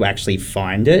workaround to actually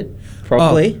find it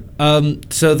properly.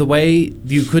 So the way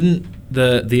you couldn't,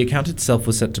 the account itself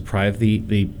was set to private.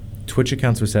 The Twitch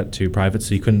accounts were set to private,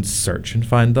 so you couldn't search and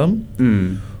find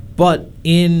them. But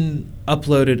in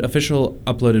official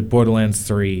uploaded Borderlands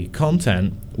 3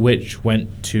 content, which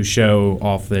went to show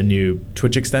off the new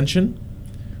Twitch extension,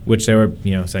 which they were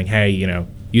saying, hey,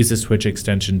 use this Twitch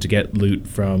extension to get loot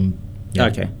from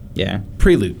Okay. Yeah.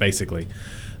 pre-loot, basically.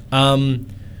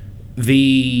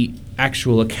 The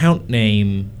actual account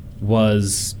name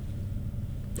was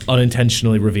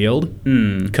unintentionally revealed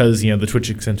because the Twitch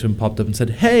extension popped up and said,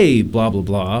 hey, blah blah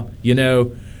blah,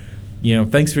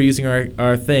 thanks for using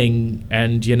our thing,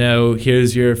 and,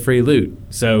 here's your free loot.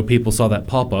 So people saw that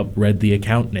pop-up, read the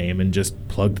account name, and just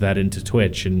plugged that into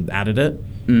Twitch and added it.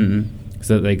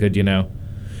 So that they could,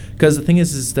 Because the thing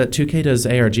is that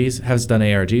 2K has done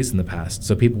ARGs in the past,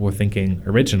 so people were thinking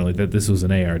originally that this was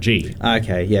an ARG.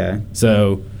 Okay, yeah.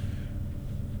 So,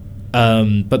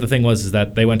 but the thing is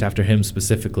that they went after him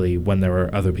specifically when there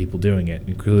were other people doing it,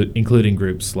 including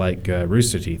groups like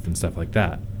Rooster Teeth and stuff like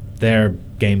that. Their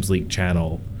Games Leak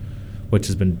channel, which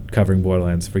has been covering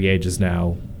Borderlands for ages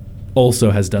now,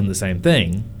 also has done the same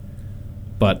thing.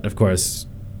 But, of course,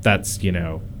 that's,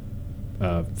 a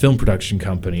film production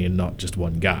company and not just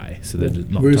one guy. So they're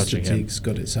not Rooster touching him. Teeth's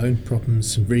got its own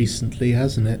problems recently,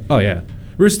 hasn't it? Oh, yeah.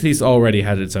 Rooster Teeth's already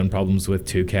had its own problems with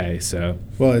 2K, so...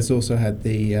 Well, it's also had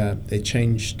they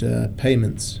changed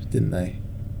payments, didn't they?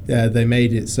 They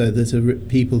made it so that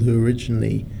people who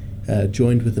originally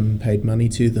joined with them and paid money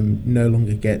to them no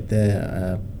longer get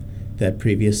their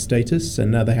previous status, so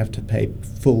now they have to pay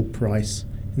full price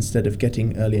instead of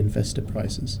getting early investor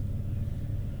prices.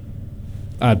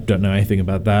 I don't know anything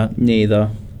about that.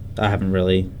 Neither. I haven't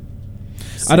really.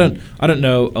 I don't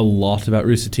know a lot about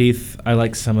Rooster Teeth. I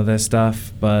like some of their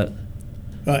stuff, but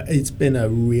it's been a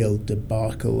real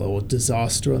debacle or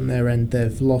disaster on their end.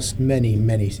 They've lost many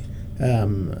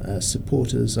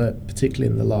supporters,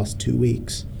 particularly in the last 2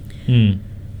 weeks.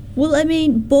 Well, I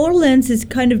mean, Borderlands has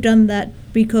kind of done that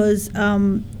because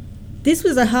this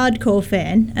was a hardcore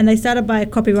fan, and they started by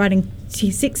copywriting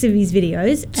 6 of his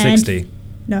videos. 60.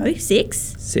 No,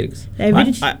 6. 6. They I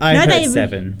heard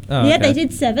 7. Oh, yeah, okay. they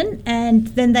did 7, and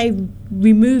then they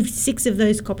removed 6 of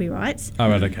those copyrights. Oh,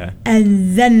 right, okay.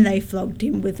 And then they flogged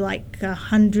him with like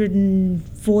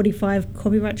 145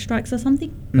 copyright strikes or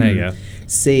something. There you go.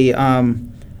 See,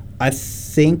 I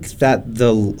think that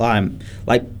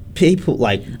people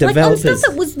developers. Like on stuff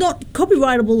that was not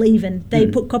copyrightable, even they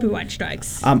put copyright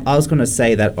strikes. I was going to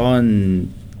say that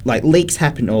on leaks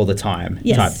happen all the time,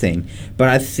 Yes. type thing. But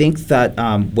I think that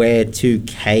where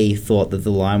 2K thought that the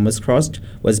line was crossed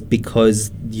was because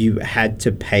you had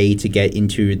to pay to get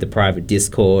into the private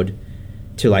Discord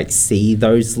to see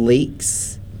those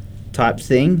leaks, type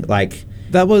thing.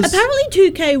 That was... Apparently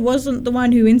 2K wasn't the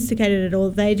one who instigated it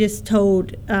all. They just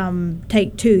told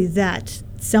Take-Two that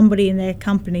somebody in their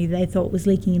company they thought was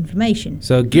leaking information.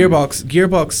 So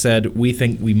Gearbox said, we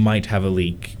think we might have a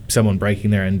leak, someone breaking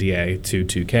their NDA to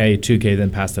 2K. 2K then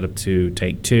passed it up to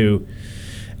Take-Two.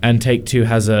 And Take-Two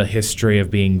has a history of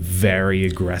being very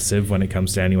aggressive when it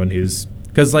comes to anyone who's...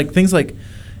 Because things like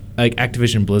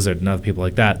Activision Blizzard and other people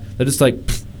like that, they're just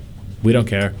we don't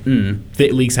care.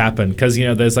 Leaks happen. Because,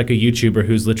 there's a YouTuber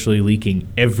who's literally leaking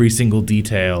every single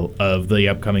detail of the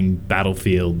upcoming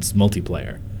Battlefield's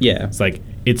multiplayer. Yeah. It's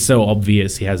it's so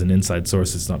obvious he has an inside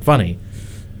source, it's not funny.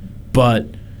 But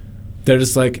they're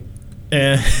just Whereas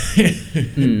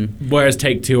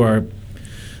Take-Two are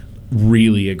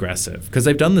really aggressive. Because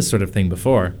they've done this sort of thing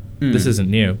before. This isn't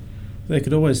new. They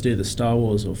could always do the Star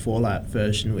Wars or Fallout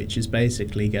version, which is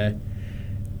basically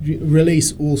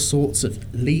release all sorts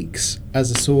of leaks as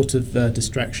a sort of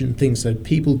distraction thing, so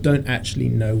people don't actually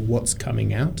know what's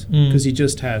coming out, because you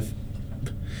just have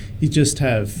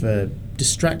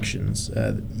distractions.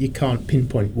 You can't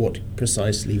pinpoint what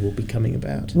precisely will be coming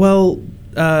about. Well,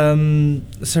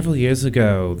 several years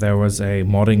ago, there was a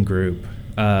modding group,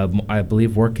 I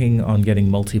believe, working on getting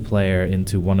multiplayer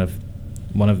into one of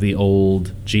the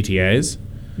old GTAs.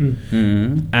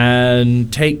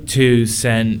 And Take-Two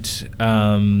sent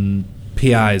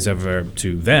PIs over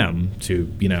to them to,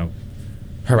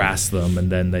 harass them,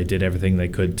 and then they did everything they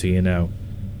could to,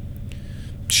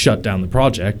 shut down the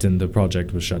project, and the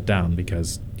project was shut down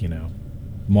because,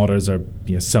 modders are,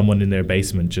 someone in their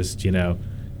basement just,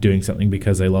 doing something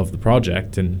because they love the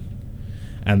project and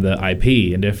the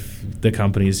IP, and if the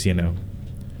company's,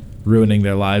 ruining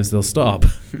their lives, they'll stop.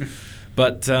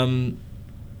 But,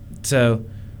 so...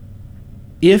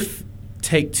 if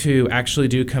Take-Two actually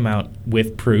do come out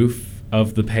with proof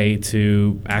of the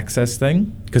pay-to-access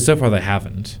thing, because so far they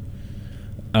haven't,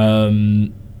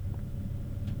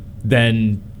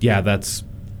 then, yeah, that's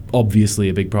obviously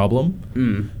a big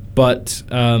problem. But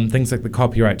things like the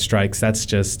copyright strikes, that's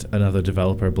just another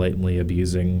developer blatantly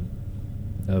abusing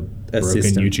a broken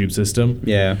system. YouTube system.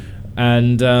 Yeah.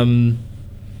 And,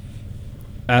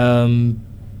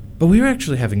 but we were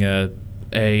actually having a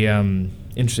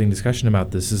interesting discussion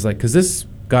about this, is because this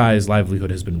guy's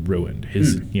livelihood has been ruined.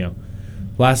 His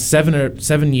last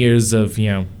 7 years of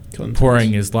Content.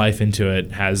 pouring his life into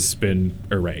it has been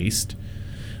erased,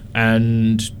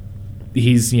 and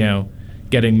he's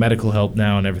getting medical help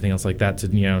now and everything else like that to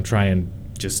try and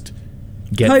just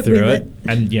get Cope through with it.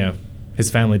 And his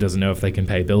family doesn't know if they can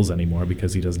pay bills anymore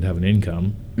because he doesn't have an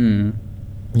income. Mm.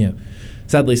 Yeah.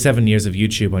 Sadly, 7 years of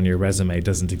YouTube on your resume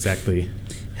doesn't exactly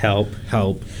Help.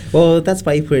 help. Well, that's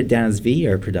why you put it down as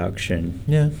video production.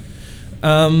 Yeah.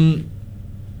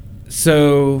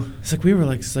 So it's like we were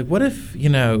like, it's like, what if, you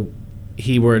know,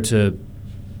 he were to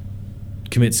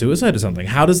commit suicide or something?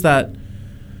 How does,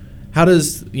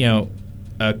 you know,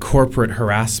 a corporate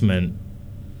harassment,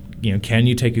 you know, can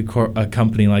you take a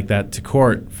company like that to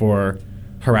court for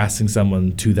harassing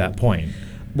someone to that point?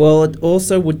 Well, it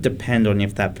also would depend on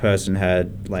if that person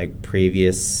had like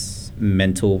previous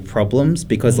mental problems,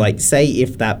 because like say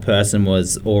if that person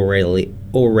was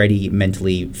already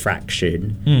mentally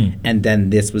fractured and then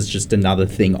this was just another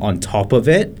thing on top of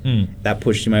it that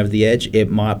pushed him over the edge, it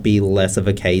might be less of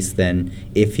a case than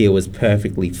if he was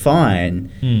perfectly fine,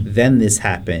 then this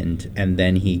happened and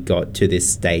then he got to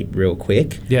this state real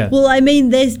quick. Yeah. Well, I mean,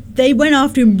 they went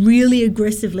after him really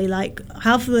aggressively. Like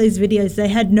half of those videos, they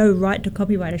had no right to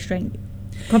copyright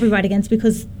against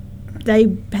because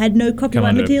they had no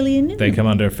copyright material in them. They come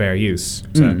under fair use.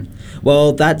 So.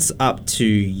 Well, that's up to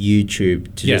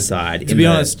YouTube to decide. To be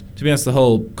honest, the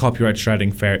whole copyright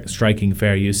striking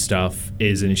fair use stuff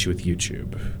is an issue with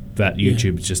YouTube. That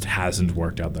YouTube just hasn't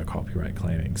worked out their copyright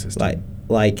claiming system.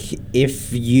 Like if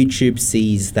YouTube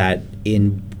sees that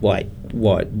in what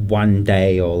 1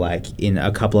 day or like in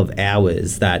a couple of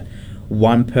hours that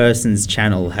one person's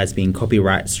channel has been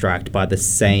copyright striked by the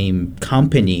same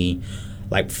company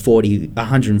like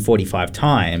 145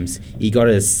 times, you got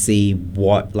to see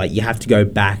what, like, you have to go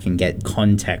back and get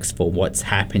context for what's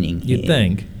happening here. You'd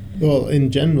think. Well, in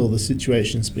general, the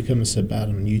situation's become so bad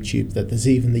on YouTube that there's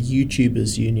even the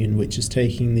YouTubers Union, which is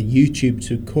taking the YouTube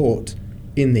to court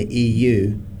in the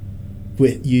EU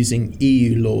with using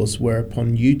EU laws,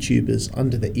 whereupon YouTubers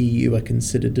under the EU are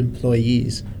considered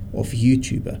employees of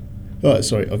YouTube,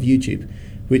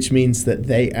 which means that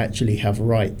they actually have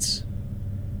rights.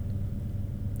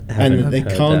 And that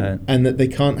they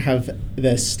can't have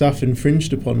their stuff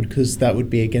infringed upon because that would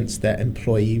be against their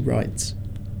employee rights.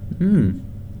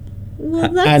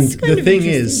 Well, that's And kind the of thing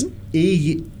is,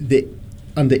 interesting.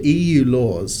 under EU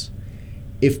laws,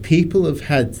 if people have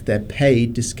had their pay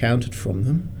discounted from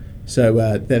them,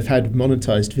 so they've had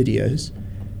monetized videos,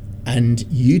 and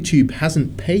YouTube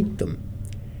hasn't paid them,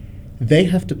 they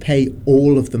have to pay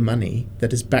all of the money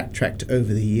that is backtracked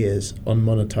over the years on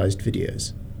monetized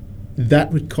videos.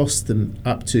 That would cost them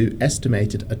up to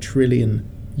estimated €1 trillion.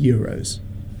 Jeez.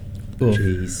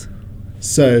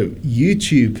 So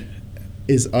YouTube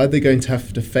is either going to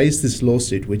have to face this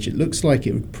lawsuit, which it looks like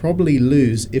it would probably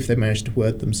lose if they manage to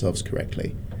word themselves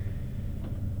correctly,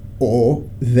 or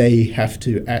they have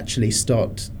to actually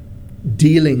start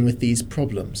dealing with these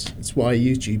problems. That's why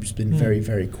YouTube's been very,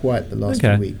 very quiet the last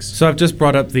few weeks. So I've just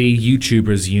brought up the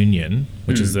YouTubers Union,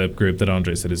 which is the group that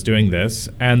Andre said is doing this,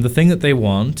 and the thing that they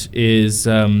want is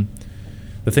the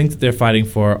thing that they're fighting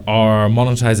for are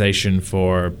monetization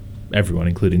for everyone,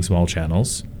 including small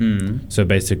channels. So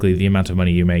basically, the amount of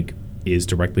money you make is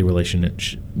directly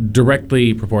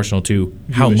proportional to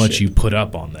how much you put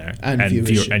up on there and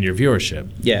your viewership.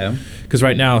 Yeah. Because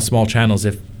right now, small channels,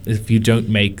 if you don't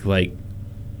make like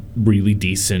really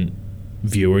decent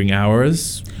viewing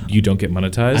hours, you don't get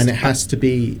monetized. And it has to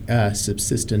be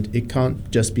subsistent. It can't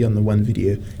just be on the one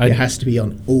video. It has to be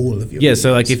on all of your videos.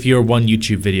 So like if your one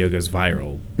YouTube video goes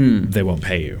viral, they won't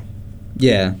pay you.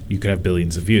 Yeah. You could have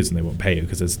billions of views and they won't pay you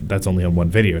because that's only on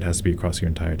one video. It has to be across your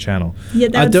entire channel. Yeah,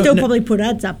 they would still probably put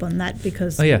ads up on that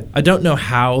because... Oh, yeah. I don't know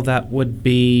how that would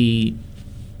be...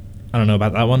 I don't know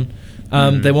about that one.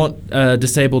 They want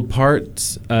disabled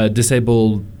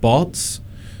bots.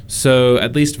 So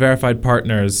at least verified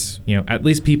partners, at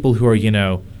least people who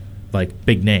are, like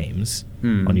big names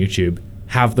on YouTube,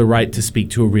 have the right to speak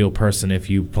to a real person if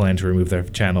you plan to remove their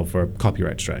channel for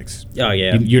copyright strikes. Oh,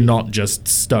 yeah. You're not just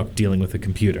stuck dealing with a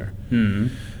computer.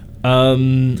 I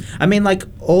mean, like,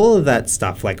 all of that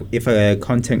stuff, like, if a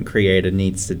content creator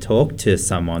needs to talk to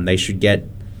someone, they should get,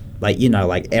 like,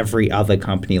 like every other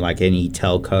company, like any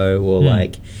telco or,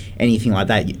 like, anything like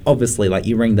that. Obviously, like,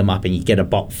 you ring them up and you get a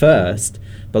bot first,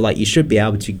 but, like, you should be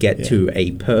able to get to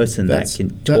a person that can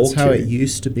talk to. That's how it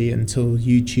used to be until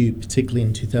YouTube, particularly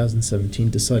in 2017,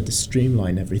 decided to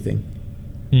streamline everything.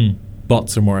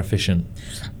 Bots are more efficient.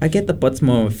 I get the bots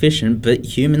more efficient,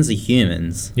 but humans are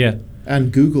humans. Yeah.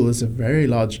 And Google is a very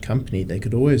large company. They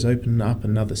could always open up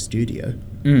another studio.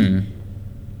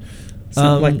 It's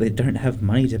not like they don't have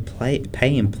money to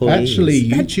pay employees. Actually,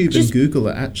 YouTube and Google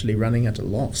are actually running at a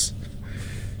loss.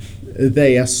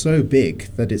 They are so big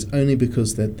that it's only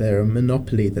because that they're a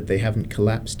monopoly that they haven't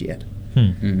collapsed yet.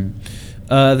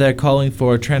 They're calling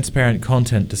for transparent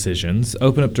content decisions,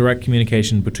 open up direct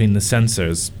communication between the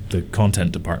censors, the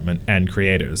content department, and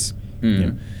creators. You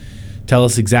know, tell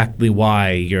us exactly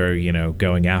why you're,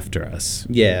 going after us.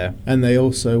 Yeah. And they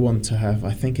also want to have,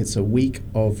 I think it's a week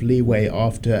of leeway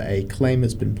after a claim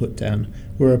has been put down,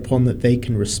 whereupon that they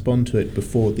can respond to it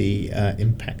before the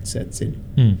impact sets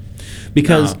in.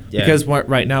 Because yeah. because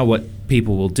right now what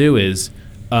people will do is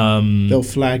They'll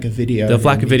flag a video. they'll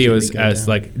flag a video immediately as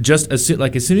go down. just as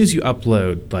soon as you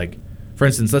upload, like, for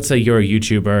instance, let's say you're a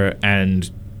YouTuber and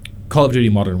Call of Duty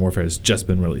Modern Warfare has just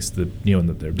been released, the new one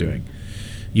that they're doing.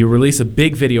 You release a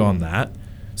big video on that,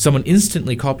 someone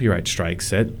instantly copyright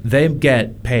strikes it, they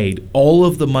get paid all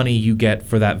of the money you get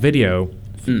for that video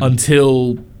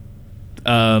until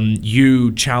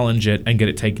you challenge it and get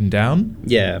it taken down,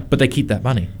 Yeah. but they keep that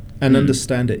money. And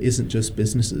understand it isn't just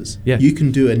businesses. Yeah. You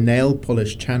can do a nail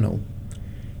polish channel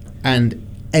and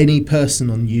any person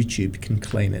on YouTube can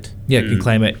claim it. Yeah, you can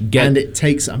claim it. And it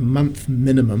takes a month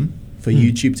minimum for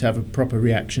YouTube to have a proper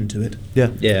reaction to it.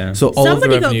 Yeah. So all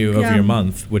Somebody of the got, revenue of your um,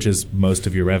 month, which is most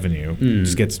of your revenue,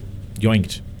 just gets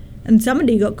yoinked. And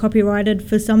somebody got copyrighted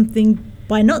for something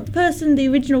by not the person, the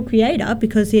original creator,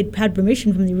 because he had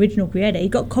permission from the original creator. He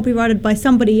got copyrighted by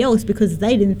somebody else because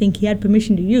they didn't think he had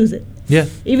permission to use it. Yeah.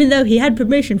 Even though he had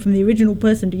permission from the original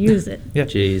person to use it. Yeah.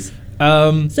 Jeez.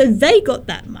 So they got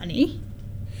that money.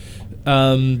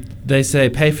 They say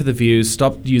pay for the views,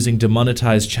 stop using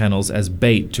demonetized channels as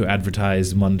bait to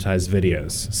advertise monetized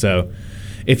videos. So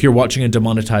if you're watching a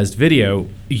demonetized video,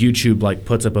 YouTube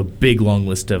puts up a big long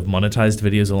list of monetized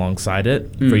videos alongside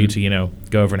it for you to,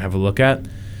 go over and have a look at.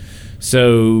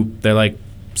 So they're like,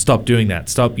 stop doing that.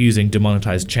 Stop using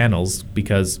demonetized channels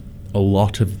because a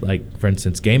lot of, for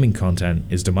instance, gaming content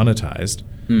is demonetized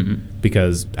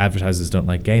because advertisers don't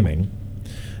like gaming.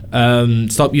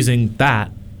 Stop using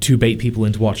that to bait people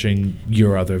into watching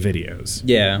your other videos.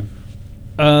 Yeah.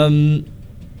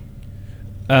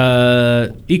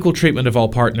 Equal treatment of all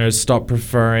partners. Stop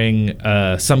preferring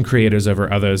some creators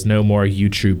over others. No more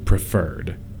YouTube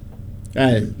preferred.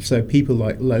 So people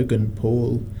like Logan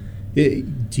Paul,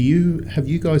 have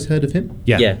you guys heard of him?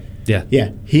 Yeah. Yeah. Yeah. Yeah,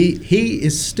 he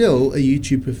is still a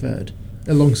YouTube preferred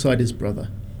alongside his brother.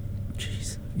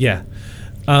 Jeez. Yeah.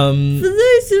 For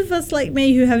those of us like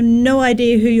me who have no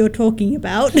idea who you're talking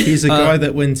about. He's a guy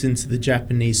that went into the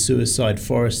Japanese suicide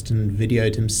forest and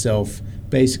videoed himself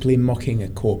basically mocking a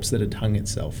corpse that had hung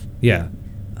itself Yeah.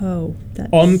 Oh, that's...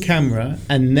 on camera,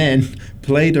 and then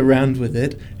played around with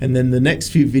it, and then the next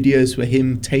few videos were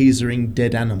him tasering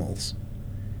dead animals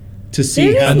to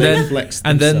see how Seriously? they And flex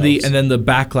And themselves. then the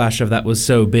backlash of that was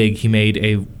so big, he made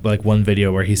a one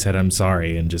video where he said I'm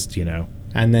sorry and just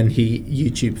And then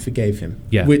YouTube forgave him,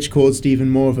 Yeah. which caused even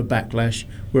more of a backlash,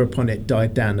 whereupon it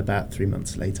died down about 3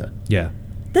 months later. yeah.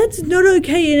 That's not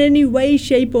okay in any way,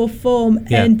 shape, or form.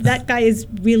 Yeah. And that guy is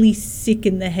really sick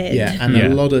in the head. Yeah, and Yeah.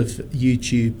 a lot of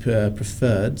YouTube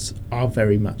preferreds are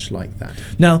very much like that.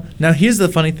 Now here's the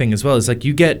funny thing as well is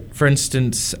you get, for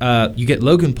instance, you get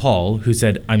Logan Paul who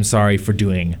said I'm sorry for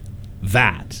doing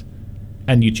that,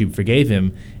 and YouTube forgave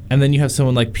him, and then you have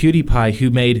someone like PewDiePie who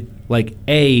made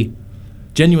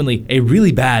genuinely a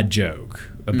really bad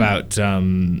joke about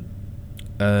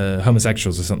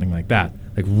homosexuals or something like that,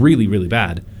 really, really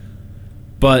bad.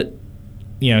 But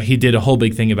he did a whole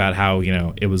big thing about how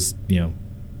it was a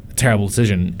terrible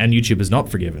decision, and YouTube has not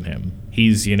forgiven him.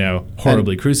 He's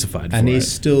horribly crucified for And it.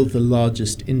 he's still the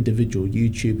largest individual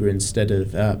YouTuber instead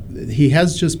of... he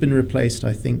has just been replaced,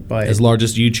 I think, by... His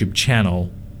largest YouTube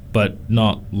channel, but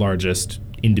not largest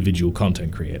individual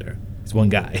content creator. It's one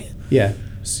guy. Yeah,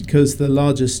 because the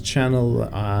largest channel,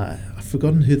 I've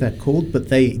forgotten who they're called, but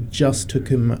they just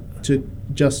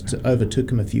overtook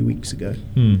him a few weeks ago.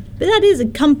 But that is a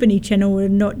company channel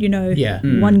and not,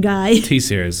 one guy.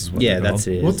 T-Series is what Yeah, they're called. that's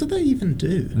it. What do they even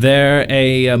do? They're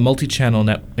a multi-channel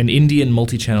an Indian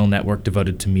multi-channel network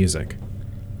devoted to music.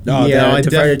 Oh, Yeah, I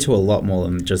they're devoted to a lot more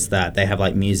than just that. They have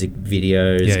music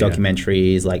videos, Yeah, yeah.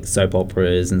 documentaries, soap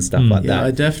operas and stuff like Yeah, I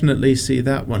that. definitely see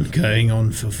that one going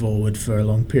on for a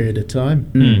long period of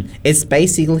time. It's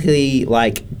basically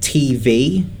like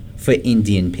TV for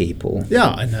Indian people. Yeah,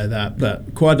 I know that,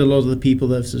 but quite a lot of the people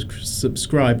that have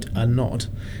subscribed are not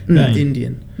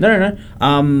Indian. No.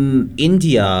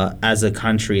 India as a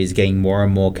country is getting more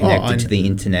and more connected to the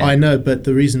internet. I know, but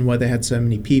the reason why they had so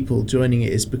many people joining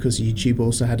it is because YouTube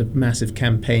also had a massive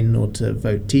campaign in order to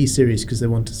vote T-Series because they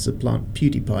wanted to supplant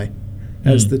PewDiePie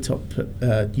as the top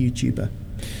YouTuber.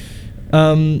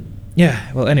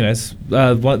 Yeah. Well, anyways,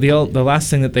 the last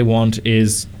thing that they want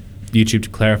is YouTube to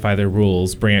clarify their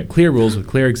rules, bring out clear rules with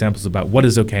clear examples about what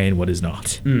is okay and what is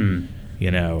not.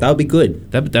 you know. That would be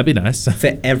good That'd be nice.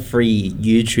 for every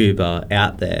YouTuber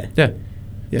out there. Yeah.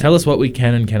 Yeah. Tell us what we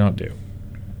can and cannot do.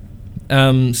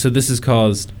 So this has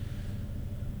caused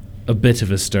a bit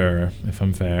of a stir, if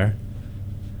I'm fair.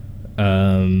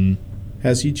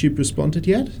 Has YouTube responded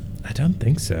yet? I don't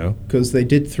think so. Because they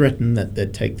did threaten that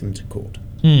they'd take them to court.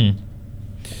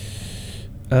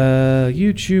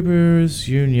 YouTubers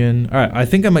Union. All right, I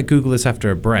think I might Google this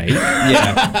after a break.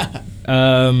 Yeah.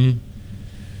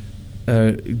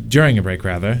 During a break,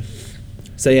 rather.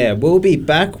 So yeah, we'll be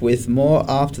back with more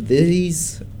after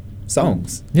these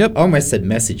songs. Yep. I almost said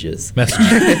messages.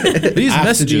 Messages. These After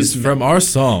messages just- from our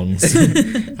songs.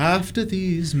 After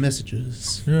these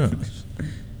messages. Yeah.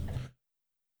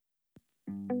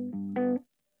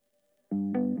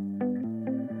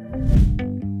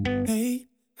 Hey,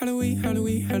 how do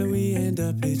we end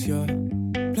up at your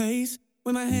place?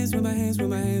 With my hands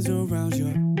around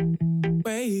your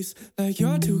waist. Like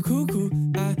you're too cuckoo.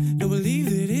 I don't believe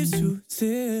that it's true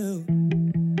still.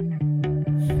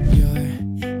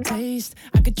 Your taste,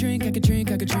 I could drink a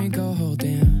whole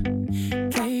damn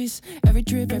case. Every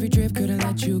drip couldn't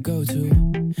let you go to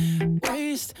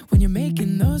waste. When you're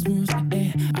making those moves, I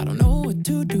don't know what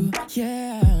to do,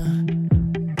 yeah.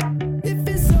 If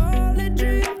it's all a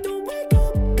dream, don't wake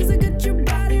up, 'cause I got your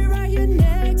body right here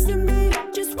next to me.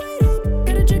 Just wait up,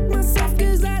 gotta check myself,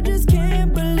 'cause I just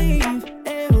can't believe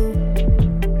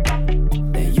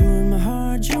that you're in my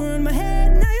heart, you're in my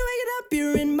head. Now you're waking up,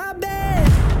 you're in my bed.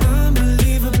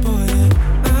 Unbelievable, yeah.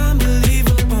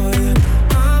 Unbelievable, yeah.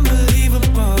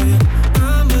 Unbelievable, yeah.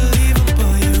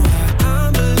 Unbelievable, you are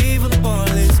unbelievable.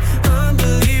 It's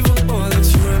unbelievable that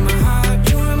you're in my heart,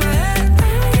 you're in my head. Now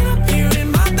you're waking up, you're in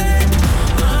my bed.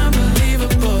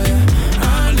 Unbelievable, yeah.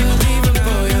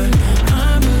 Unbelievable, yeah.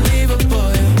 Unbelievable,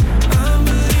 yeah.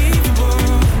 Unbelievable,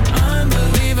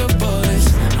 unbelievable. It's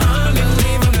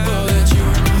unbelievable that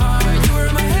you're in my heart, you're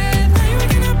in my head. Now you're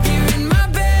waking up, you're in my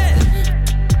bed.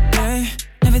 Hey,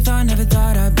 never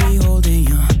thought I'd be holding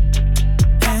your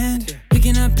hand.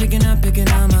 Picking up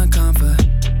my confidence.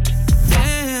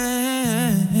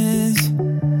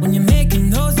 When you're making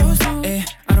those moves, I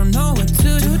don't know what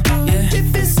to do, yeah.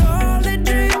 If it's all a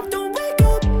dream, don't wake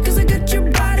up, 'cause I got your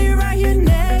body right here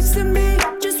next to me.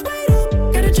 Just wait up,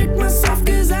 gotta check myself,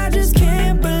 'cause I just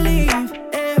can't believe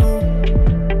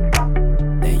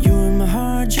that you're in my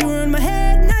heart, you're in my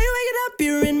head. Now you're waking up,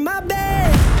 you're in my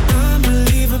bed.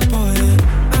 Unbelievable, yeah.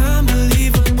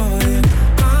 Unbelievable, yeah.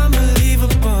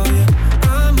 Unbelievable, yeah.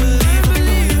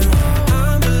 Unbelievable,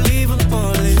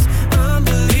 unbelievable. It's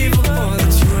unbelievable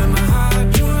that you're in my heart,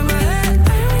 you're in my head.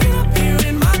 Now you're waking up, you're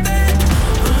in my bed.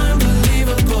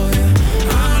 Unbelievable, yeah.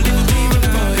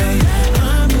 Unbelievable, yeah.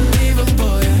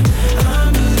 Unbelievable, yeah.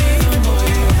 Unbelievable,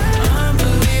 yeah.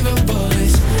 Unbelievable.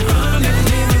 It's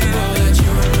unbelievable that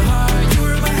you're in my heart,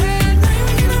 you're in my head. Now you're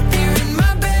waking up, you're in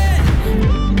my bed.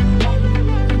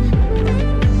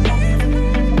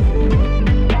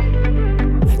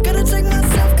 Gotta check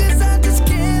myself, 'cause I just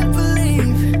can't believe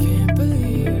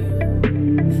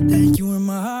that you in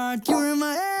my heart, you're in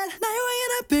my head. Now you're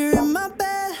waking up, you're in my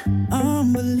bed.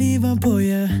 Unbelievable,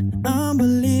 yeah.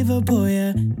 Unbelievable,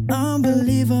 yeah.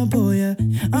 Unbelievable, yeah.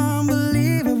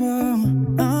 Unbelievable,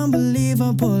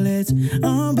 unbelievable. It's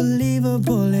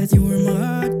unbelievable. It's you in my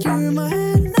heart, you're in my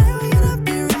head. Now you're waking up,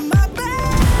 you're in my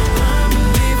bed.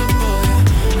 Unbelievable, yeah.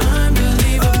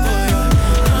 Unbelievable, yeah.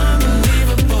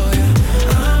 Unbelievable, yeah.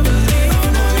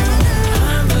 Unbelievable,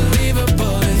 yeah.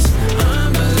 Unbelievable. It's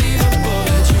unbelievable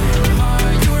that you're in my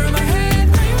heart, you're in my head.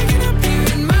 Now you're waking up, you're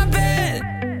in my bed.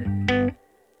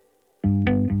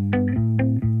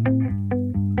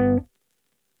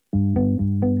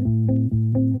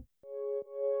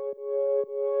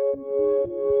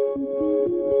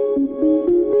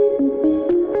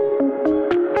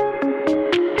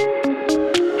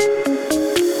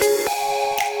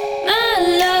 My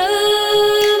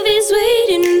love is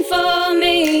waiting for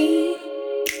me,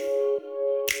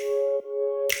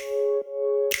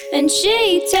 and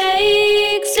she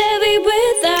takes every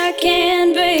breath I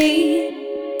can breathe.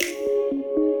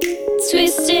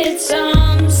 Twisted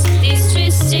songs, these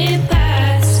twisted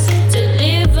paths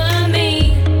deliver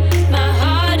me my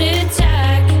heart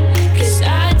attack. 'Cause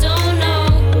I don't know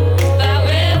about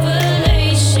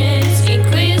revelations,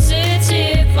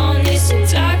 inquisitive on this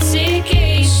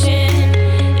intoxication.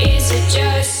 Is it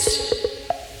just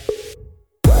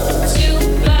two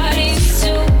bodies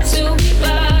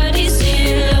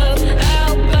in love?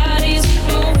 Our bodies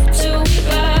move, two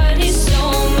bodies so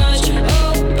much.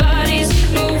 Oh, bodies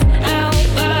move, our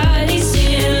bodies.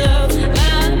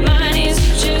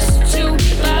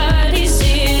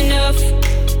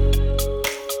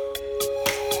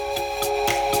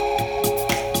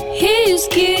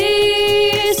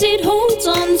 kiss, it holds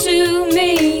on to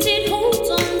me. It holds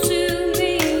on to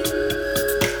me.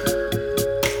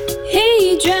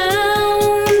 He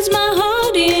drowns my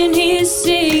heart in his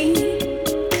sea.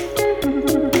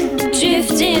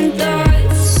 Drifting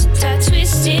thoughts, tie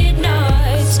twisted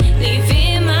knots,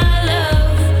 leaving my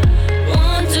love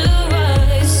wander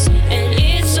us. And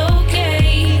it's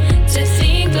okay to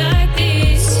think like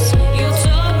this. You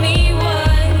told me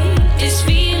what this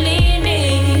feeling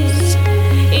is.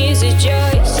 Is it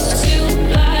just two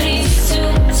bodies,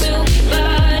 two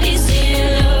bodies in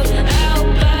love? Our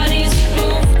bodies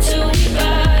move, two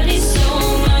bodies so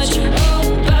much. Oh,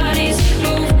 bodies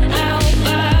move, our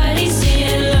bodies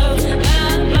in love. My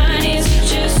mind is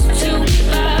just two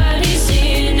bodies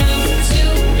in love.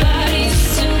 Two bodies,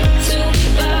 two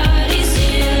bodies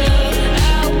in love.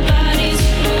 Our bodies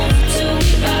move, two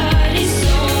bodies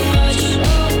so much.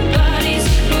 Oh, bodies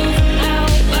move, our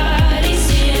bodies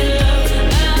in love.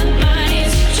 My mind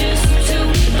is just two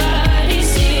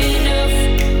bodies enough.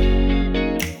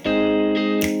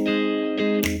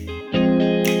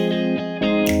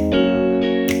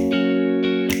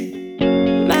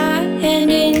 My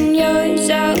hand in yours,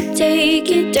 I'll take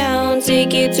it down,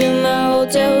 take it to my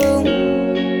hotel room.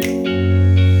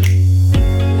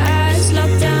 Eyes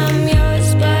locked, I'm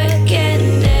yours, but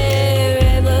can there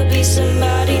ever be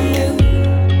somebody new?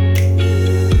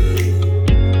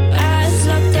 Eyes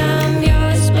locked, I'm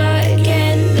yours, but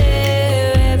can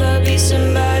there ever be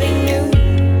somebody new?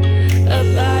 A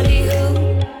body who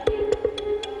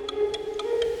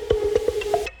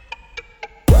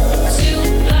two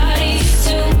bodies,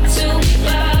 two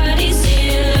bodies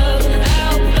in love.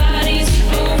 Our bodies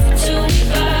move, two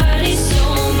bodies so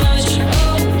much.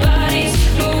 Oh, bodies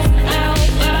move, our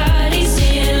bodies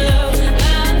in love.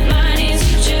 My mind is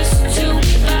just two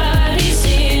bodies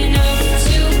enough.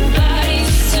 Two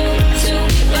bodies, two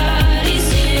bodies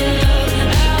in love.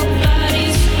 Our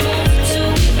bodies move,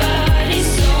 two bodies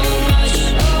so much.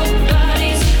 Oh,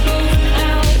 bodies move,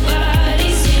 our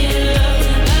bodies in love.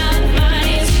 My mind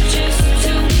is just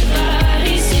two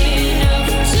bodies enough.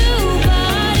 Two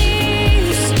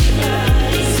bodies,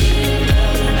 bodies in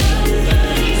love. Our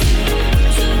bodies move,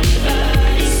 two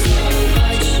bodies so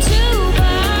much. Two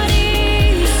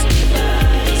bodies,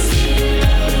 bodies in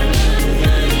love. My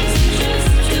mind is just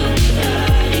two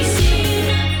bodies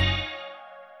enough.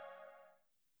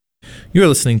 You're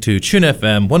listening to Tune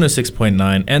FM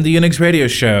 106.9 and the Unix Radio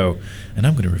Show, and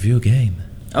I'm going to review a game.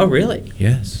 Oh, really?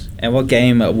 Yes. And what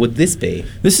game would this be?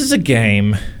 This is a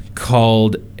game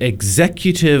called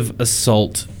Executive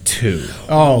Assault 2.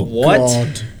 Oh, What?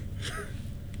 God.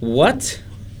 What?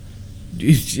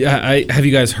 Have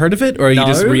you guys heard of it, or are you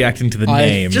just No. reacting to the I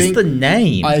name? Just the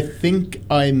name. I think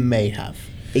I may have.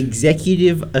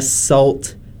 Executive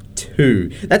Assault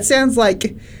 2. That sounds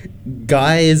like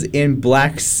guys in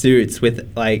black suits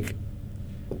with like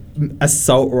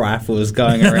assault rifles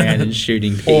going around and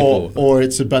shooting people. Or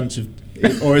it's a bunch of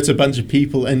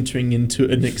people entering into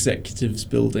an executive's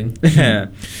building.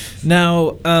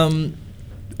 Now,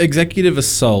 Executive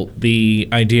Assault, the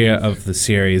idea of the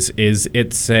series is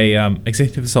it's a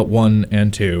Executive Assault 1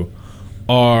 and 2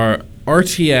 are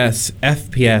RTS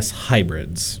FPS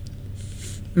hybrids.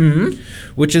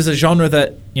 Which is a genre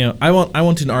that, you know, I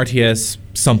want an RTS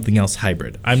something else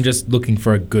hybrid. I'm just looking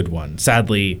for a good one.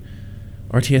 Sadly,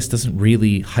 RTS doesn't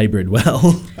really hybrid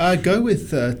well. Go with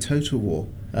Total War,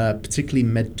 particularly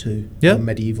Med 2 Yeah. or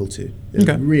Medieval 2. They're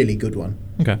Okay. a really good one.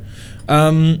 Okay.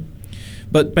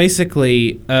 But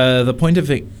basically, the point of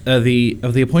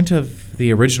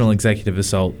the original Executive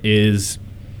Assault is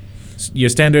your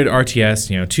standard RTS.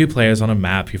 You know, two players on a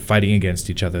map. You're fighting against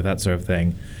each other, that sort of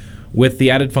thing. With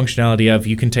the added functionality of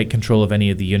you can take control of any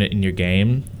of the unit in your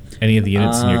game, any of the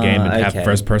units in your game, and have okay.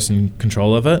 first-person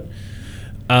control of it.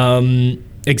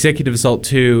 Executive Assault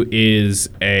 2 is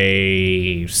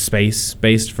a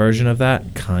space-based version of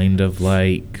that, kind of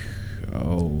like, I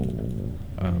don't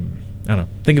know.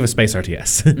 Think of a space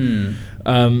RTS.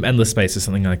 Endless Space or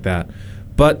something like that.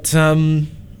 But the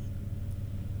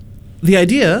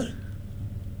idea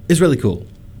is really cool.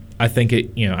 I think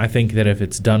that if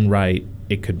it's done right,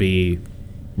 it could be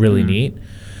really neat.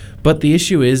 But the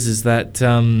issue is that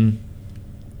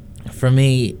for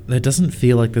me, there doesn't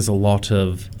feel like there's a lot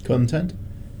of Content?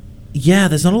 yeah,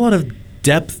 there's not a lot of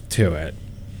depth to it.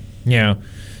 You know,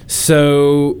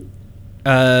 so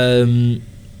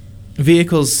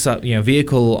vehicles on the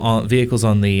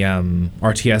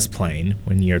RTS plane,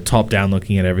 when you're top down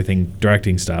looking at everything,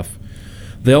 directing stuff,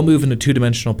 they'll move in a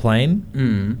two-dimensional plane.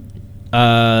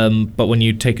 But when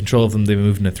you take control of them, they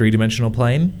move in a three-dimensional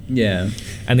plane. Yeah.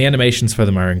 And the animations for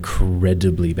them are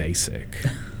incredibly basic.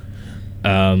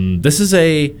 This is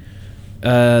a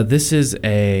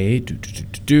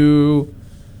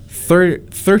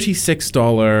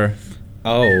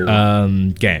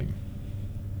 $36 game.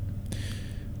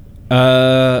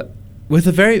 With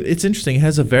a it's interesting. It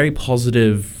has a very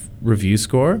positive review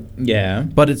score. Yeah.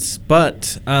 But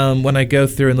when I go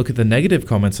through and look at the negative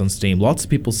comments on Steam, lots of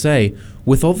people say,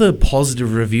 with all the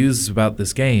positive reviews about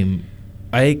this game,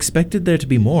 I expected there to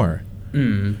be more.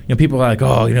 You know, people are like,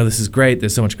 oh, you know, this is great.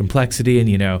 There's so much complexity, and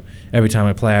you know, every time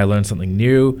I play, I learn something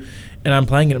new. And I'm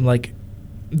playing it, I'm like,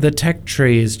 the tech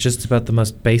tree is just about the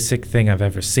most basic thing I've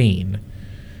ever seen,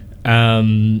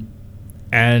 and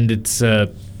it's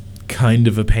kind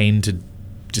of a pain to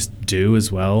just do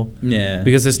as well. Yeah.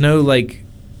 Because there's no like,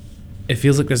 it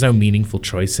feels like there's no meaningful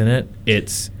choice in it.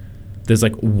 There's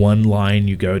like one line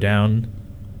you go down,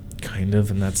 kind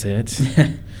of, and that's it.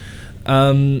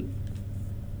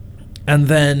 And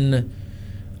then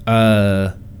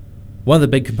one of the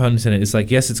big components in it is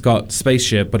like, yes, it's got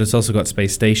spaceship, but it's also got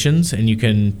space stations, and you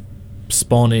can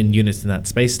spawn in units in that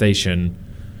space station,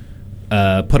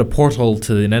 put a portal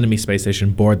to an enemy space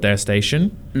station, board their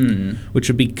station, which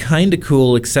would be kind of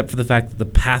cool, except for the fact that the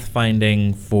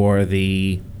pathfinding for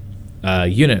the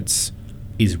units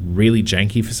is really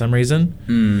janky for some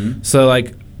reason. So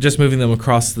like, just moving them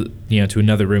across to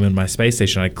another room in my space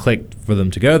station, I clicked for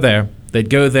them to go there. They'd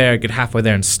go there, get halfway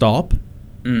there, and stop,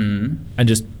 and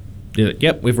just,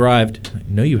 yep, we've arrived.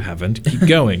 No, you haven't. Keep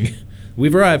going.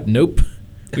 We've arrived. Nope.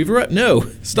 We've arrived. No,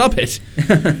 stop it.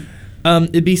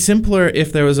 It'd be simpler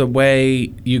if there was a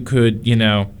way you could,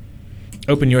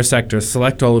 open your sector,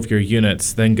 select all of your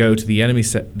units, then go to the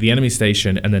enemy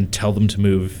station, and then tell them to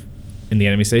move in the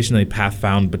enemy station. They path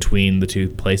found between the two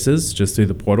places just through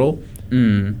the portal,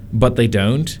 but they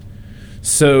don't.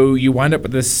 So you wind up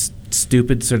with this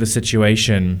stupid sort of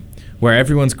situation where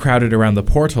everyone's crowded around the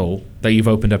portal that you've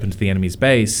opened up into the enemy's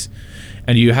base,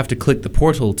 and you have to click the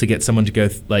portal to get someone to go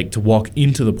to walk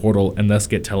into the portal and thus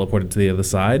get teleported to the other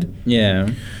side. Yeah.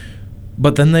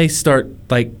 But then they start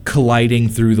like colliding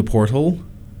through the portal,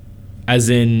 as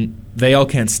in they all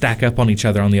can't stack up on each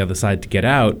other on the other side to get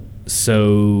out,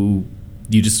 so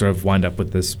you just sort of wind up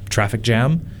with this traffic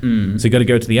jam. So you got to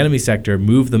go to the enemy sector,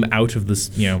 move them out of this,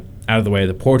 out of the way of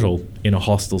the portal in a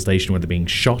hostile station where they're being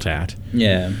shot at.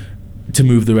 Yeah. To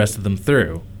move the rest of them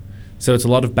through. So it's a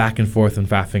lot of back and forth and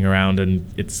faffing around, and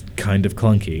it's kind of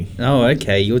clunky. Oh,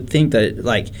 okay. You would think that,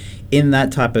 like, in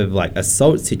that type of, like,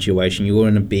 assault situation, you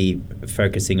wouldn't be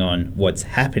focusing on what's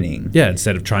happening. Yeah,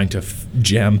 instead of trying to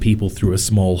jam people through a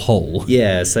small hole.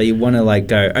 Yeah, so you want to, like,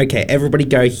 go, okay, everybody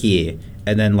go here.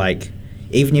 And then, like,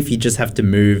 even if you just have to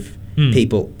move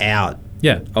people out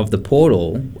of the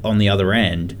portal on the other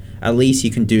end, at least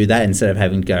you can do that instead of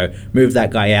having to go move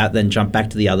that guy out, then jump back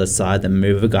to the other side, then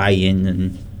move a guy in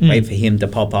and wait for him to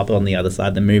pop up on the other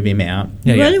side, then move him out.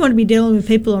 You really want to be dealing with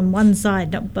people on one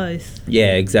side, not both.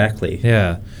 Yeah, exactly.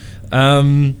 Yeah.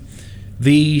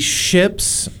 The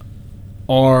ships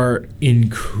are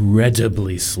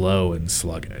incredibly slow and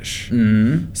sluggish.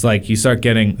 It's like you start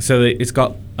getting... So it's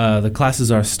got... the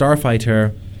classes are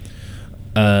Starfighter,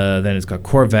 then it's got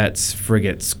Corvettes,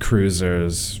 Frigates,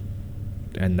 Cruisers...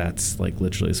 And that's like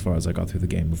literally as far as I got through the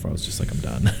game before I was just like, I'm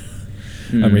done.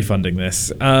 I'm refunding this.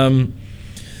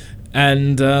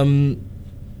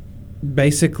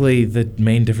 Basically the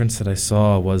main difference that I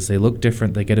saw was they look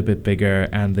different, they get a bit bigger,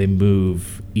 and they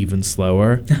move even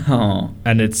slower. Oh.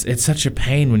 And it's such a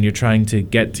pain when you're trying to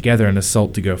get together an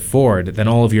assault to go forward. Then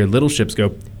all of your little ships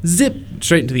go zip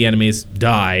straight into the enemies,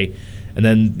 die, and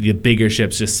then the bigger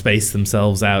ships just space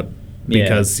themselves out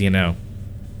because,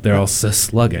 they're all so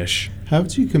sluggish. How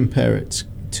do you compare it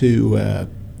to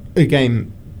a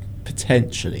game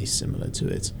potentially similar to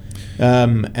it,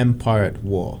 Empire at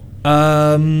War?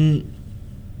 I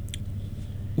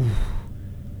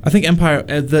think Empire.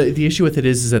 The issue with it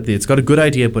is that it's got a good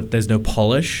idea, but there's no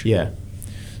polish. Yeah.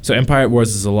 So Empire at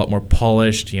Wars is a lot more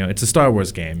polished. It's a Star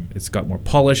Wars game. It's got more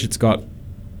polish. It's got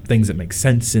things that make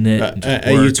sense in it.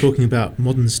 Are you talking about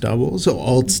modern Star Wars or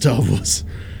old Star Wars?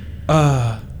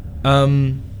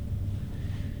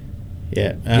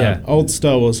 Yeah, old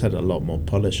Star Wars had a lot more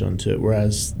polish onto it,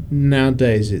 whereas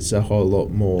nowadays it's a whole lot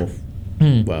more,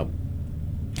 well,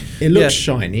 it looks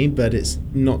shiny, but it's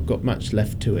not got much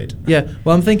left to it. Yeah,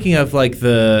 well, I'm thinking of like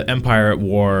the Empire at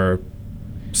War,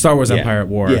 Star Wars Empire at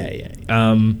War,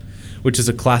 which is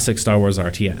a classic Star Wars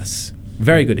RTS.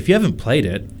 Very good. If you haven't played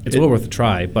it, it's well worth a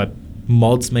try, but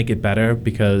mods make it better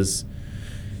because...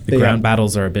 The ground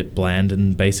battles are a bit bland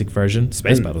in basic version.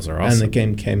 Space battles are awesome. And the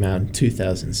game came out in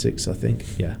 2006, I think.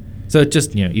 Yeah. So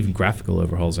just, even graphical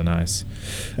overhauls are nice.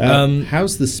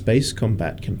 How's the space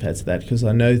combat compared to that? Because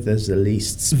I know there's the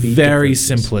least speed Very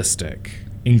differences. simplistic.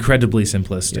 Incredibly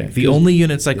simplistic. Yeah, the 'cause- only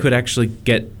units I could actually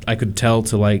I could tell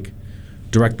to like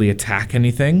directly attack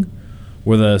anything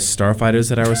were the starfighters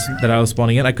that I was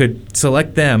spawning in. I could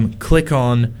select them, click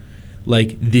on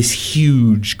like this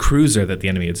huge cruiser that the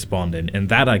enemy had spawned in, and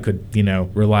that I could,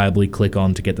 reliably click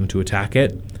on to get them to attack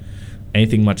it.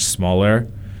 Anything much smaller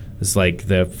is like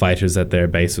the fighters at their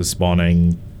base was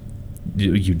spawning.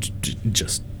 You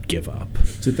just give up.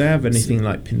 Did they have anything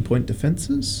like pinpoint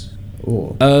defenses?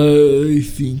 Or I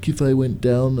think if I went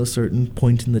down a certain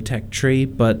point in the tech tree,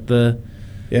 but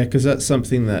yeah, because that's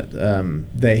something that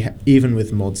even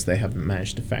with mods they haven't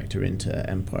managed to factor into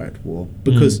Empire at War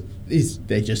because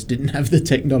they just didn't have the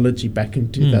technology back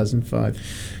in 2005.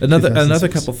 Another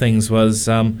 2006. couple things was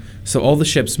so all the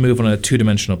ships move on a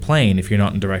two-dimensional plane if you're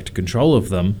not in direct control of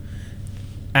them,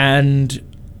 and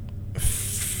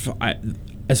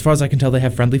as far as I can tell, they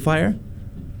have friendly fire,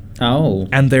 Oh.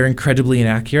 and they're incredibly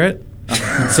inaccurate.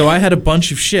 So I had a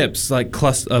bunch of ships, like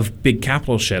of big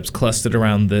capital ships, clustered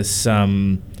around this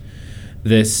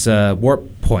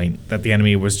warp point that the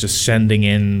enemy was just sending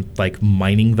in like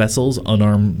mining vessels,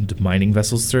 unarmed mining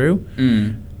vessels through.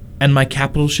 And my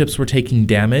capital ships were taking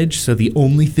damage, so the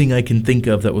only thing I can think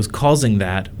of that was causing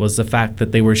that was the fact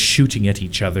that they were shooting at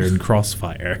each other in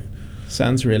crossfire.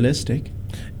 Sounds realistic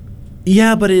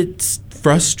Yeah, but it's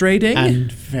frustrating,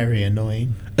 and very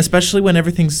annoying. especially when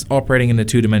everything's operating in a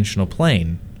two-dimensional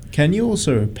plane. Can you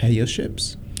also repair your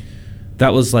ships?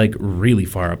 That was like really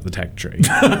far up the tech tree.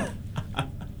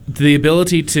 The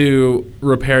ability to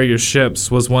repair your ships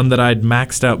was one that I'd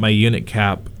maxed out my unit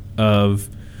cap of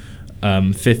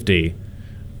 50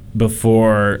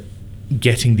 before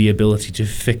getting the ability to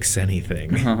fix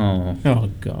anything. Oh. Oh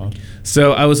god.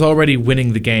 So I was already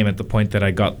winning the game at the point that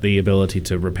I got the ability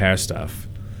to repair stuff.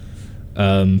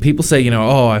 People say,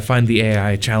 I find the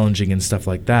AI challenging and stuff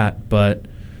like that, but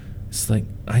it's like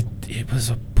it was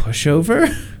a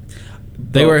pushover.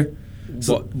 They were.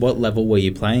 What level were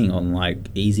you playing on? Like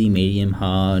easy, medium,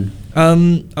 hard?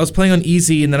 I was playing on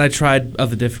easy, and then I tried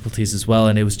other difficulties as well,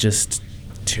 and it was just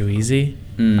too easy.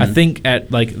 I think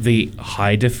at like the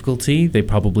high difficulty, they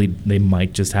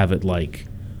might just have it like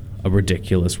a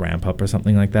ridiculous ramp up or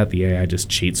something like that. The AI just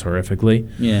cheats horrifically.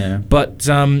 Yeah. But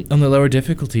on the lower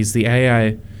difficulties, the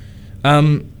AI.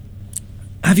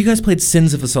 Have you guys played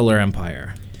Sins of a Solar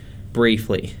Empire?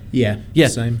 Briefly. Yeah. Yeah.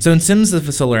 Same. So in Sins of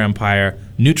a Solar Empire,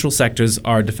 neutral sectors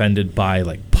are defended by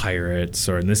like pirates,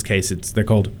 or in this case, they're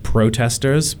called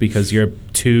protesters because you're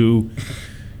two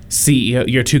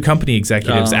company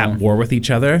executives at war with each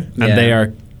other, and they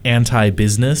are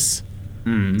anti-business.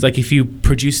 It's like if you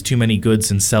produce too many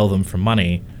goods and sell them for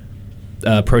money,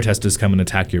 protesters come and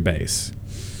attack your base.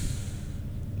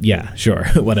 Yeah, sure,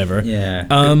 whatever. Yeah.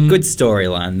 Good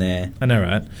storyline there. I know,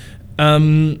 right?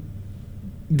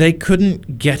 They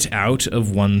couldn't get out of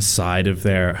from one side of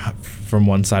their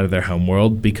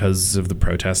homeworld because of the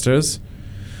protesters.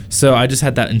 So I just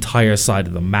had that entire side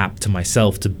of the map to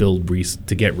myself to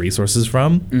to get resources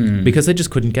from because they just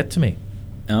couldn't get to me.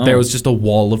 Oh. There was just a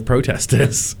wall of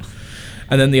protesters.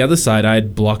 And then the other side,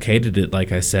 I'd blockaded it,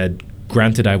 like I said.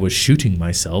 Granted, I was shooting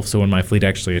myself, so when my fleet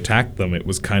actually attacked them, it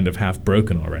was kind of half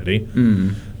broken already.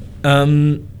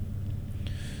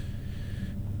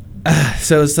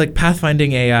 So it's like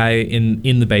pathfinding AI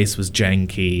in the base was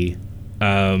janky.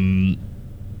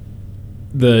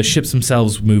 The ships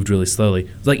themselves moved really slowly.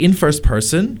 Like in first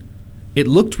person, it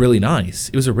looked really nice.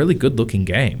 It was a really good looking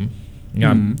game.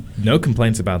 No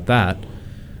complaints about that.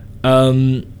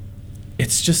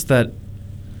 It's just that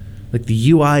like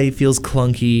the UI feels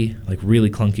clunky, like really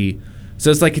clunky. So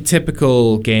it's like a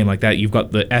typical game like that. You've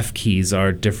got the F keys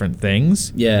are different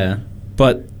things, Yeah.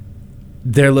 but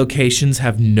their locations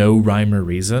have no rhyme or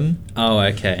reason. Oh,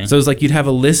 okay. So it's like you'd have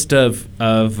a list of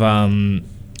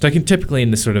like typically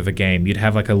in this sort of a game, you'd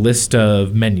have like a list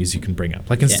of menus you can bring up.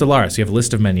 Like in Stellaris, you have a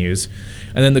list of menus,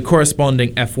 and then the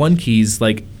corresponding F1 keys,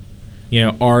 like,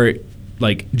 are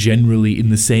like generally in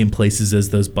the same places as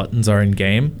those buttons are in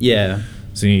game. Yeah.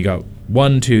 So you got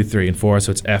 1, 2, 3, and 4.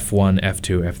 So it's F1,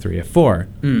 F2, F3,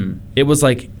 F4. It was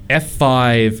like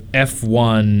F5,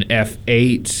 F1,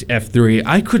 F8, F3.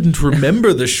 I couldn't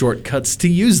remember the shortcuts to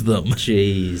use them.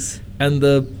 Jeez. And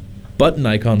the button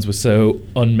icons were so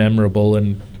unmemorable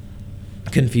and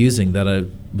confusing that it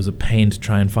was a pain to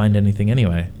try and find anything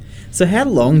anyway. So how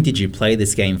long did you play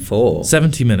this game for?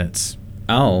 70 minutes.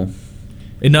 Oh.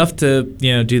 Enough to,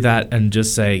 do that and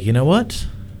just say, you know what?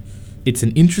 It's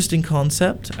an interesting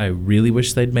concept. I really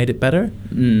wish they'd made it better,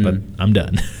 but I'm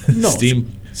done. No.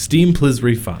 Steam, please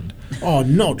refund. Oh,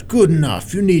 not good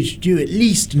enough. You need to do at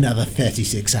least another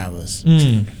 36 hours.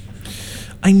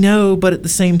 I know, but at the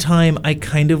same time, I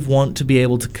kind of want to be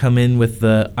able to come in with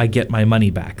the I get my money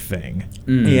back thing.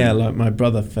 Yeah, like my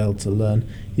brother failed to learn.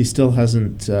 He still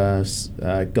hasn't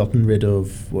gotten rid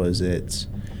of,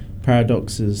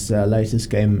 Paradox's latest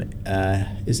game,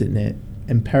 isn't it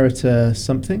Imperator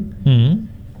something? Mm-hmm.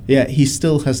 Yeah, he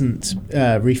still hasn't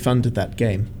refunded that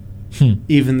game.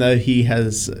 Even though he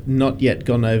has not yet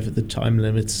gone over the time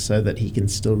limit so that he can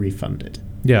still refund it.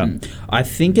 Yeah. I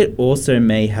think it also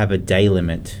may have a day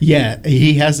limit. Yeah,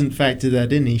 he hasn't factored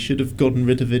that in. He should have gotten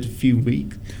rid of it a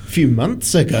few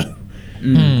months ago.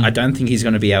 I don't think he's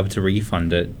going to be able to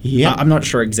refund it. Yeah. I'm not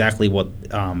sure exactly what...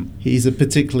 He's a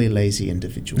particularly lazy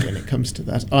individual when it comes to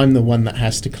that. I'm the one that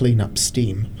has to clean up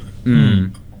Steam.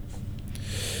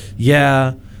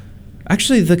 Yeah.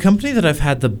 Actually, the company that I've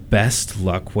had the best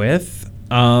luck with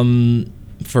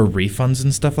for refunds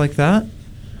and stuff like that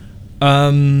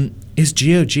is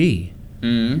GOG.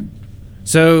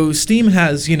 So Steam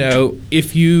has,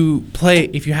 if you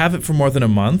have it for more than a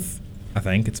month, I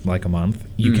think it's like a month,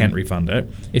 you can't refund it.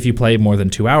 If you play more than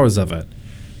 2 hours of it,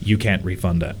 you can't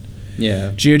refund it.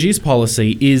 Yeah. GOG's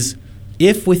policy is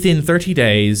if within 30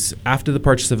 days after the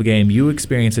purchase of a game you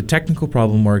experience a technical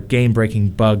problem or a game-breaking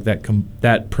bug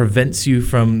that prevents you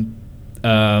from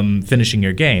finishing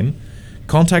your game,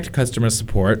 contact customer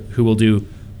support, who will do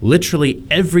literally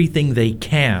everything they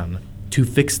can to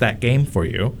fix that game for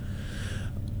you.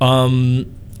 And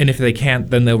if they can't,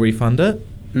 then they'll refund it.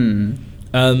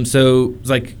 So,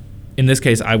 like, in this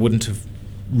case, I wouldn't have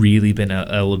really been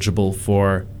eligible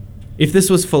for... If this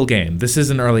was full game, this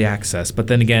isn't early access, but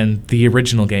then again, the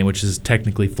original game, which is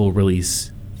technically full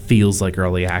release, feels like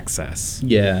early access.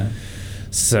 Yeah.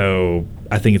 So,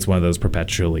 I think it's one of those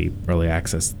perpetually early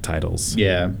access titles.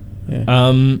 Yeah.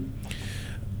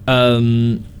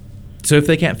 So if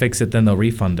they can't fix it, then they'll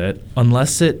refund it,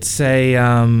 unless it's a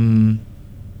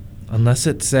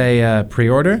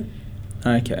pre-order.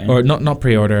 Okay. Or not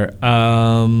pre-order,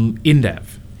 in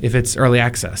dev, if it's early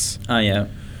access. Oh, yeah.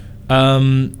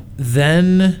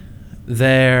 Then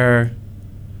their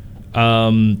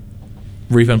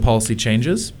refund policy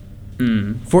changes.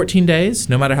 14 days,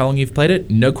 no matter how long you've played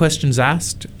it, no questions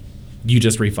asked, you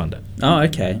just refund it. Oh,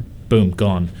 okay. Boom,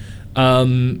 gone.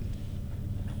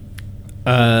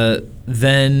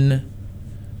 Then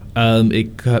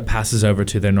it passes over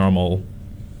to their normal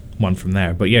one from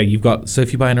there. But yeah, so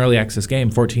if you buy an early access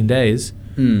game, 14 days,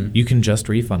 you can just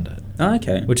refund it. Oh,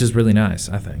 okay. Which is really nice,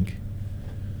 I think.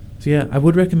 So yeah, I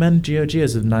would recommend GOG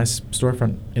as a nice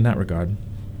storefront in that regard.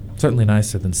 Certainly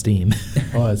nicer than Steam.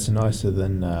 Oh, it's nicer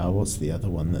than, what's the other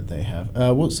one that they have?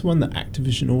 What's the one that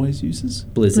Activision always uses?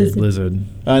 Blizzard.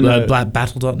 No.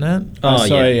 Battle.net? Oh,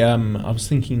 sorry, yeah. I was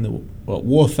thinking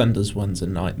War Thunder's one's a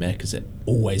nightmare because it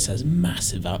always has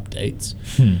massive updates.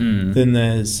 Then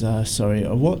there's,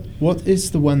 what is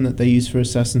the one that they use for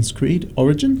Assassin's Creed?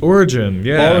 Origin? Origin,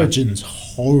 yeah. Origin's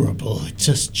horrible. It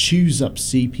just chews up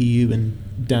CPU and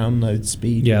download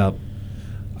speed. Yeah.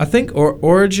 I think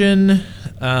Origin...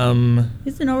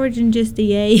 Isn't Origin just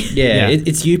EA? Yeah.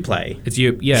 It's Uplay. It's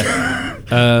you,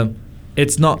 yeah.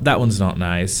 It's not, that one's not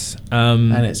nice.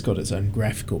 And it's got its own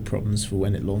graphical problems for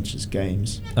when it launches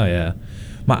games. Oh, yeah.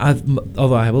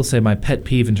 Although I will say my pet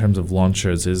peeve in terms of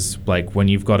launchers is like when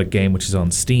you've got a game which is on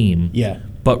Steam,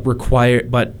 but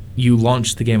you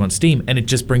launch the game on Steam and it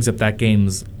just brings up that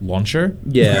game's launcher.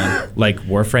 Yeah. Like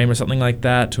Warframe or something like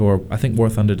that, or I think War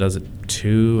Thunder does it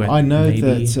too. I know maybe.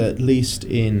 that at least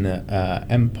in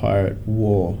Empire at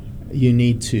War, you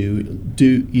need to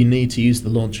use the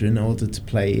launcher in order to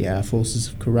play Forces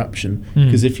of Corruption.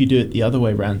 Because if you do it the other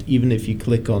way around, even if you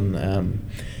click on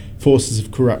Forces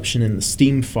of Corruption in the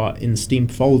Steam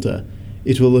folder,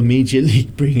 it will immediately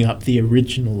bring up the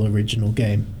original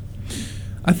game.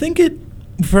 I think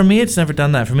for me, it's never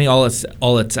done that. For me, all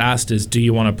it's asked is, do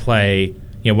you want to play?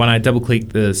 When I double click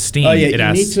the Steam, it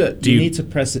asks, you need to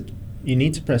press it. You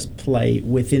need to press play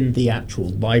within the actual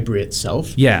library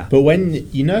itself. Yeah. But when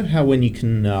when you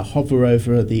can hover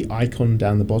over the icon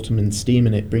down the bottom in Steam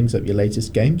and it brings up your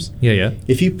latest games. Yeah.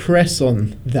 If you press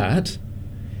on that,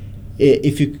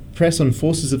 if you press on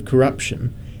Forces of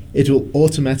Corruption, it will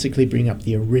automatically bring up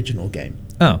the original game.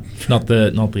 Oh, not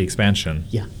the expansion.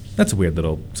 Yeah. That's a weird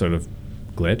little sort of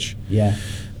glitch. Yeah.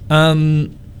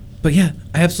 But yeah,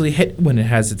 I absolutely hate when it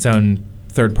has its own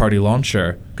third-party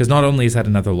launcher, because not only is that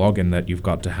another login that you've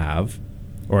got to have,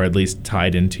 or at least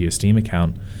tied into your Steam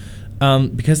account,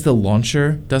 because the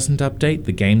launcher doesn't update,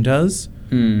 the game does.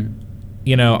 I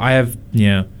have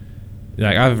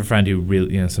a friend who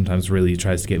really sometimes really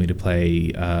tries to get me to play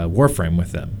Warframe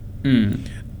with them.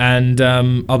 And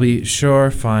I'll be sure,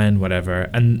 fine,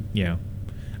 whatever. And,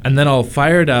 and then I'll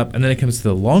fire it up, and then it comes to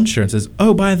the launcher and says,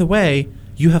 oh, by the way,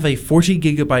 you have a 40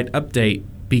 gigabyte update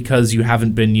because you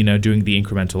haven't been, doing the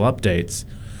incremental updates.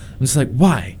 I'm just like,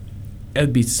 why? I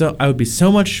would be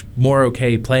so much more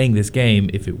okay playing this game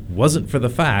if it wasn't for the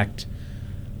fact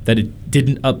that it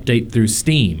didn't update through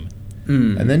Steam.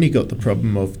 And then you got the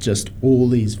problem of just all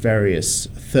these various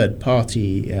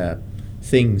third-party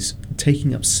things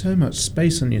taking up so much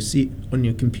space on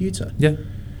your computer. Yeah.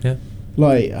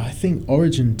 Like, I think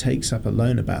Origin takes up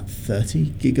alone about 30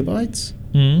 gigabytes.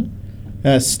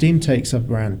 Steam takes up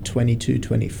around 22,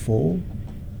 24.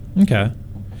 Okay.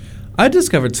 I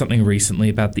discovered something recently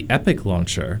about the Epic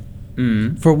launcher.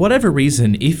 For whatever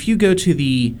reason, if you go to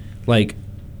the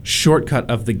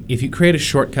if you create a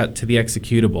shortcut to the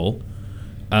executable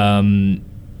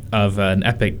of an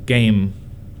Epic game,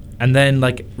 and then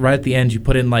right at the end you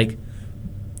put in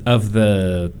of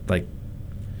the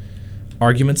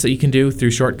arguments that you can do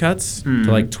through shortcuts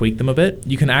to tweak them a bit,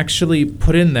 you can actually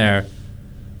put in there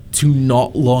to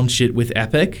not launch it with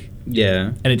Epic.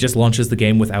 Yeah. And it just launches the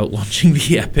game without launching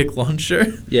the Epic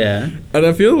launcher. Yeah. And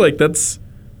I feel like that's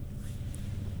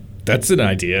an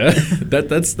idea.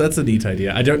 that's a neat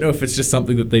idea. I don't know if it's just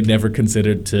something that they never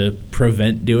considered to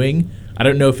prevent doing. I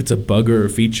don't know if it's a bug or a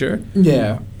feature.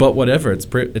 Yeah. But whatever, it's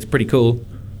pretty cool.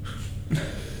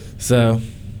 So,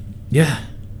 yeah.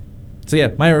 So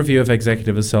yeah, my review of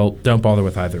Executive Assault, don't bother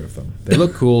with either of them. They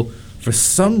look cool. For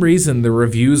some reason, the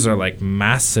reviews are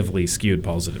massively skewed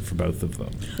positive for both of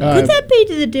them. Could that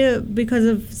be because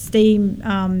of Steam,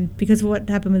 because of what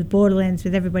happened with Borderlands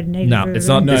with everybody negative?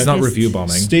 No, it's not review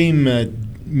bombing. Steam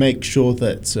make sure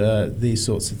that these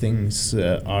sorts of things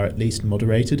are at least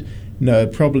moderated. No,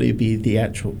 it'd probably be the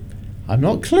actual. I'm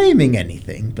not claiming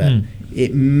anything, but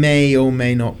it may or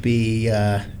may not be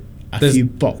a few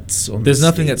bots on. There's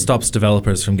nothing Steam. that stops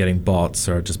developers from getting bots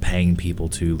or just paying people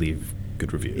to leave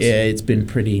good reviews. Yeah, it's been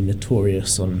pretty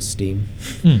notorious on Steam.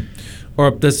 Or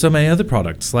there's so many other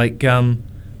products like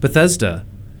Bethesda.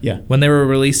 Yeah. When they were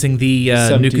releasing the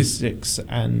 76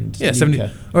 and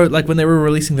Nuka. Or when they were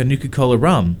releasing the Nuka-Cola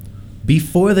rum,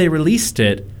 before they released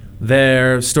it,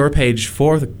 their store page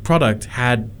for the product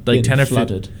had 10 or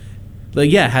 15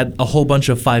 had a whole bunch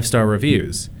of 5-star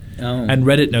reviews. Oh. And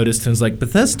Reddit noticed and was like,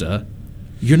 Bethesda,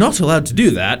 you're not allowed to do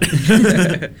that.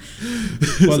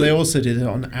 Well, they also did it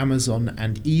on Amazon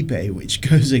and eBay, which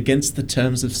goes against the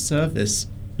terms of service.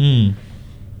 Yeah.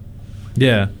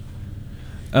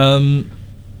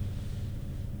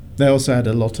 They also had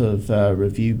a lot of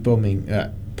review bombing,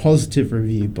 positive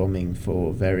review bombing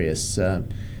for various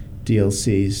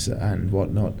DLCs and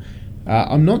whatnot.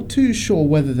 I'm not too sure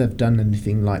whether they've done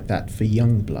anything like that for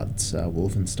Youngbloods,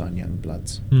 Wolfenstein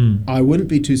Youngbloods. I wouldn't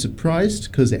be too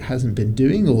surprised because it hasn't been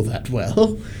doing all that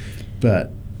well.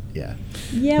 But, yeah.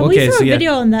 Yeah, we saw a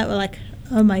video on that. We're like,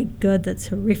 oh my god, that's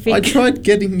horrific. I tried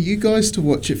getting you guys to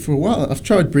watch it for a while. I've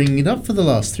tried bringing it up for the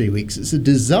last 3 weeks. It's a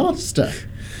disaster.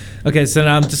 Okay, so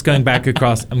now I'm just going back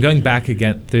across. I'm going back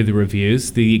again through the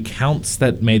reviews. The accounts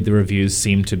that made the reviews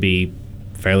seem to be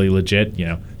fairly legit.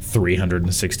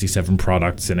 367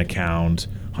 products in account,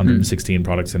 116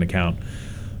 products in account.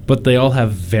 But they all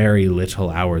have very little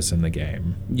hours in the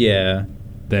game. Yeah.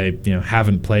 They,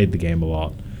 haven't played the game a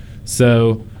lot.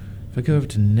 So if I go over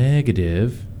to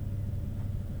negative,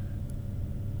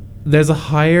 there's a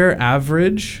higher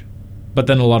average, but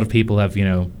then a lot of people have,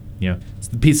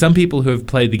 some people who have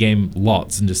played the game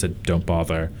lots and just said, don't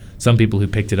bother. Some people who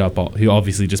picked it up, who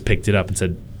obviously just picked it up and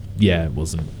said, yeah, it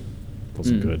wasn't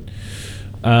good.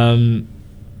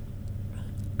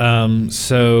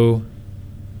 So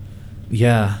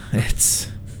yeah,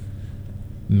 it's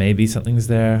maybe something's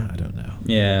there. I don't know.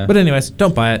 Yeah. But anyways,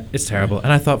 don't buy it. It's terrible.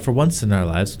 And I thought for once in our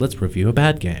lives, let's review a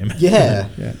bad game. Yeah.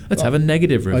 Let's have a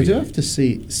negative review. I do have to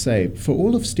say, for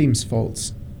all of Steam's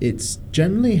faults, it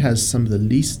generally has some of the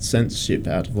least censorship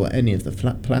out of any of the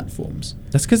flat platforms.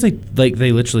 That's because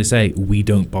they literally say we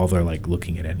don't bother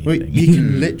looking at anything. Well, you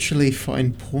can literally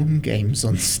find porn games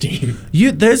on Steam.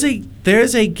 There's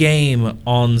a game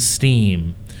on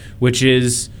Steam, which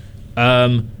is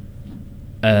it's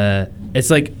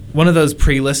like one of those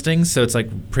pre-listings, so it's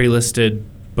pre-listed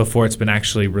before it's been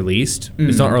actually released.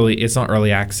 It's not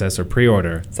early access or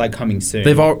pre-order. It's coming soon.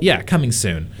 Coming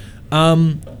soon.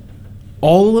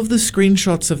 All of the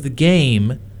screenshots of the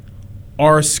game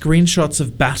are screenshots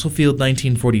of Battlefield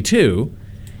 1942,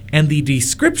 and the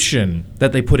description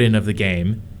that they put in of the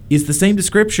game is the same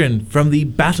description from the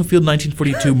Battlefield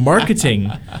 1942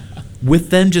 marketing, with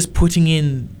then just putting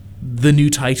in the new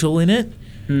title in it.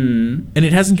 And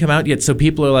it hasn't come out yet, so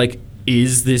people are like,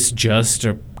 is this just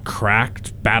a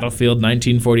cracked Battlefield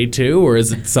 1942, or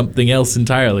is it something else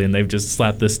entirely and they've just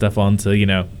slapped this stuff on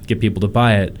to, get people to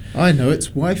buy it? I know, it's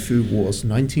Waifu Wars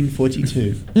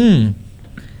 1942.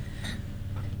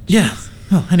 Yeah.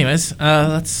 Well, anyways,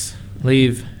 let's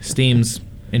leave Steam's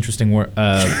interesting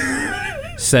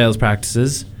sales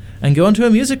practices and go on to a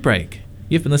music break.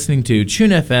 You've been listening to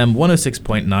Tune FM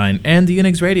 106.9 and the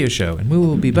Unix Radio Show, and we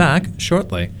will be back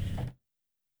shortly.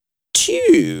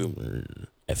 Tune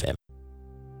FM.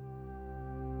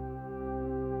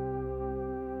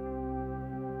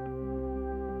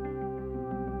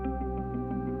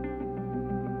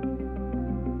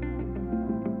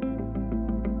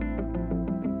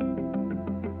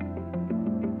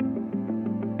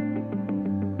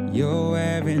 You're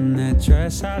wearing that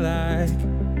dress I like.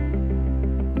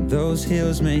 Those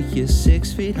heels make you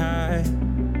 6 feet high.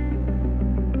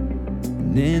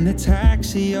 And in the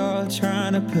taxi you're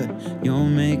trying to put your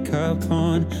makeup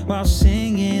on while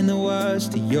singing the words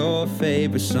to your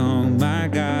favorite song. My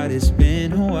God, it's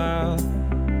been a while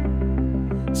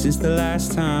since the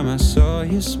last time I saw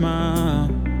you smile.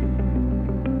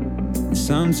 And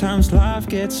sometimes life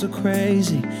gets so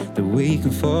crazy that we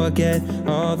can forget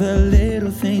all the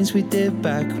little things we did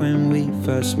back when we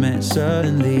first met.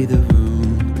 Suddenly the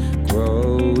room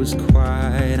grows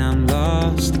quiet. I'm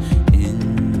lost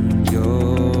in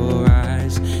your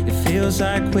eyes. It feels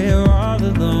like we're all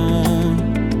alone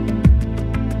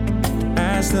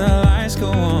as the lights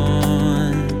go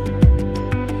on.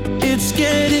 It's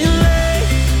getting late.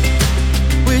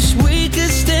 Wish we could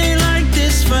stay like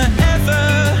this forever.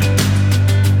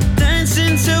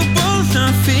 Till both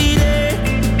our feet ache.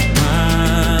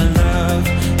 My love,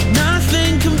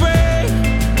 nothing can break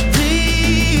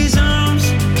these arms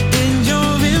in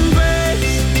your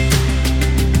embrace.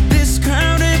 This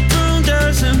crowded room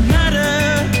doesn't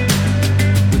matter.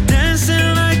 We're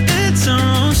dancing like it's our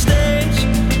own stage.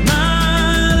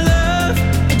 My love,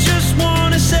 I just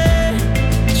wanna say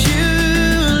that you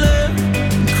look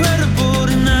incredible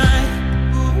tonight.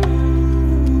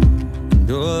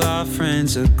 And all our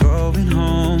friends are going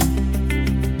home,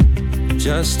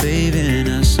 just leaving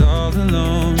us all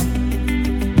alone.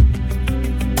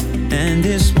 And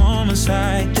it's moments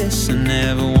like this I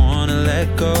never wanna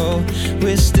let go.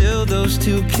 We're still those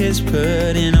two kids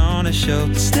putting on a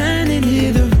show. Standing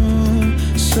here, the room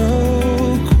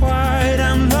so quiet.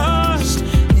 I'm lost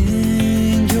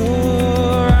in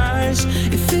your eyes.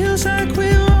 It feels like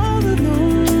we're all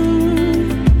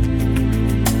alone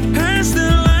as the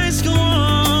lights go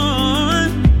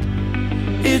on.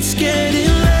 It's getting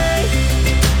late.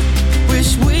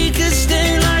 Wish we could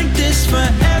stay like this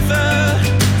forever.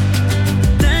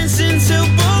 Dancing till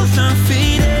both our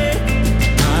feet ache.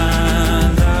 My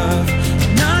love,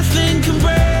 nothing can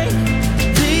break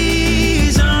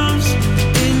these arms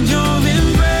in your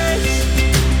embrace.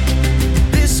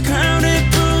 This crowded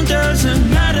room doesn't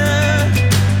matter.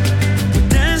 We're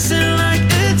dancing like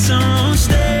it's our own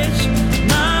stage.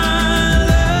 My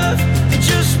love, I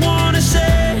just wanna say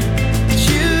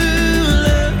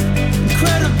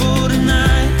incredible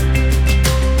tonight.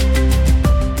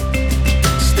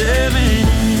 Staring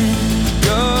in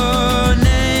your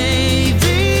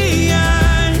navy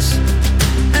eyes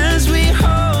as we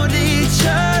hold each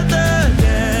other,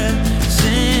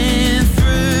 dancing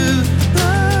through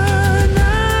the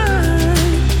night.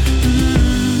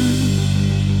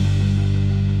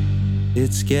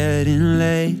 It's getting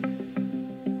late.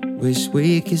 Wish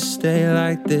we could stay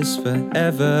like this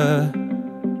forever.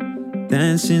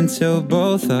 Dancing till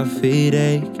both our feet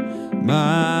ache.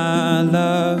 My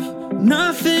love,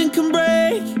 nothing can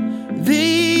break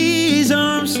these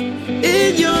arms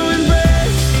in your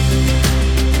embrace.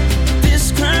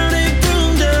 This crowded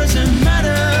room doesn't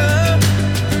matter.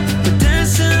 We're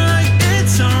dancing like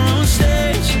it's our own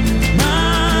stage.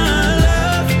 My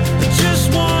love, I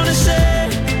just wanna say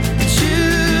that you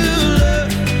look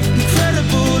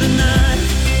incredible tonight.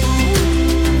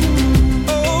 Ooh,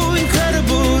 oh,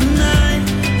 incredible tonight.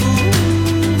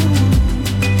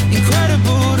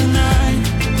 Incredible tonight.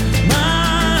 My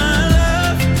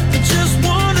love, I just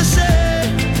wanna say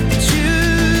that you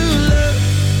look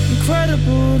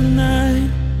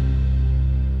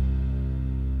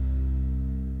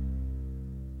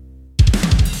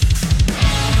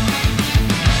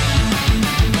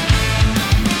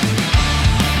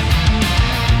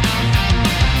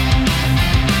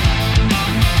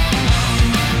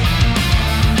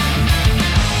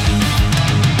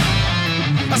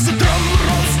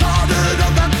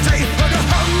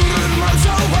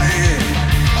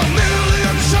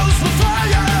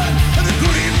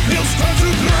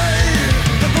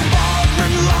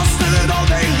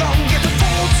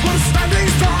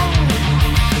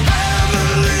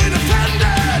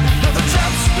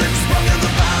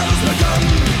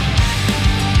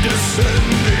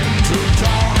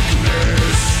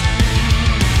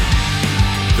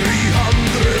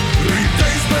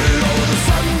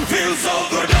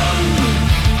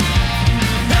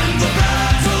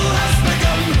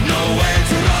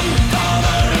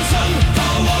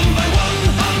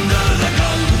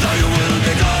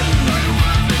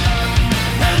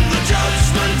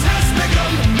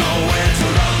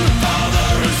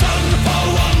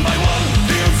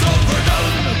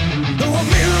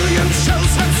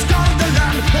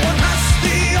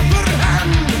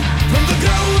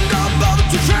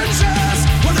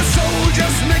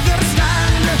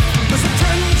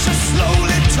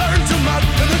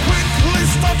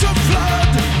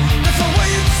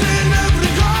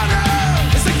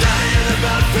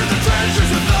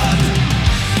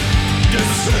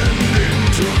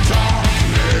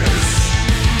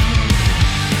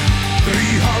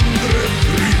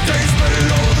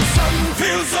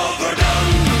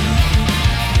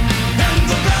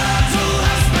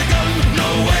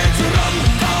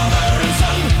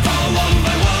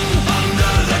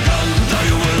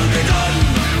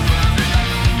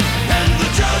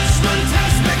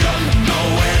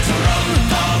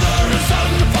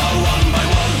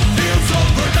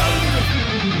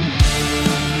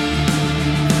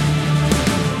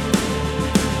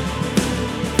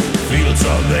fields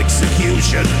of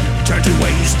execution turn to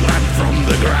wasteland from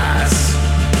the grass.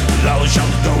 Thou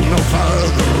shalt go no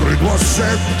further, it was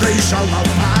said they shall not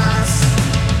pass.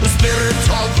 The spirit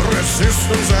of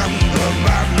resistance and the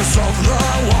madness of the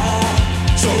war.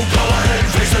 So go ahead,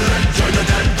 face it and join the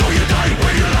dead, though you die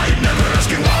where you lie, never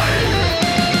asking why.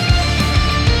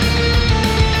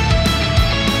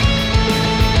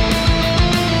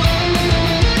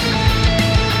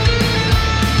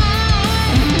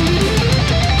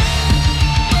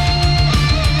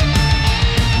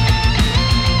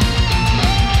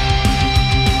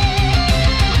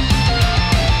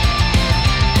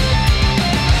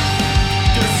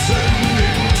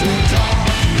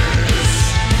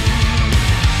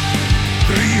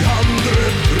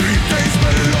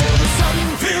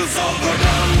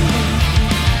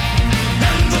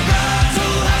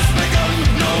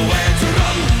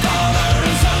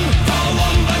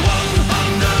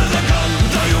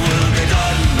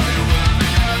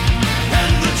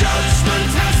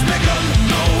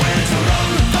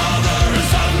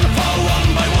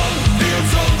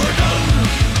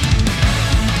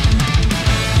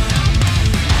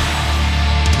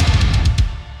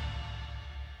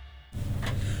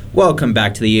 Welcome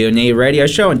back to the UNE radio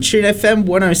show on Tune FM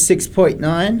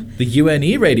 106.9. The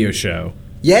UNE radio show.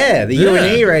 Yeah, the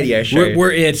UNE radio show.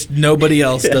 We're it. Nobody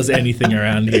else does anything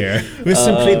around here. We're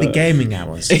simply the gaming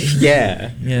hours.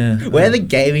 Yeah. Yeah. We're the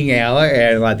gaming hour,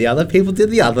 and like the other people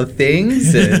did the other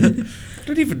things. And I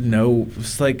don't even know.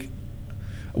 It's like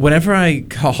whenever I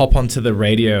hop onto the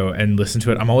radio and listen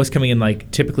to it, I'm always coming in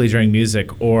like typically during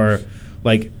music or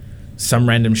like some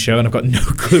random show, and I've got no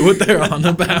clue what they're on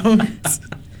about.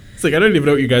 It's like I don't even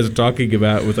know what you guys are talking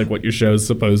about with like what your show is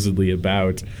supposedly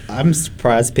about. I'm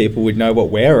surprised people would know what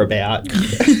we're about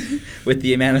with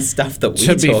the amount of stuff that we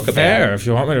To be talk fair, about. if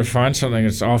you want me to find something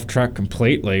that's off track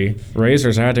completely,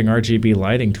 Razer's adding RGB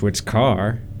lighting to its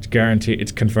car. It's guaranteed.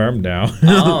 It's confirmed now.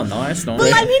 Oh, nice. Well,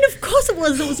 I mean, of course it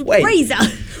was. It was Wait.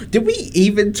 Razer. Did we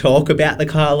even talk about the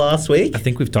car last week? I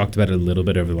think we've talked about it a little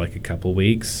bit over like a couple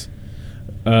weeks.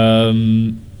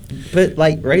 But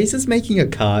like, Razer's making a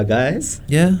car, guys.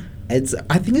 Yeah. I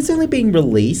think it's only being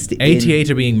released.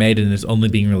 88 are being made and it's only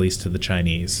being released to the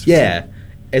Chinese. Yeah,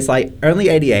 it's like only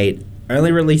 88,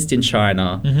 only released in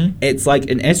China. Mhm. It's like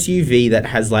an SUV that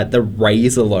has like the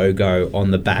Razer logo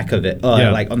on the back of it,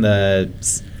 Yeah. like on the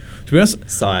To be honest,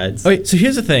 sides. okay, so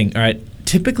here's the thing. All right,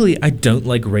 typically I don't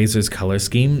like Razer's color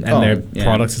scheme and their yeah.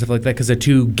 products and stuff like that because they're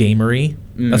too gamery.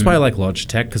 That's Mm. why I like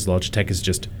Logitech because Logitech is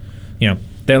just,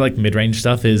 their like mid-range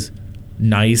stuff is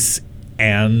nice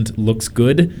and looks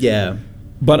good. Yeah.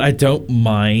 But I don't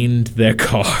mind their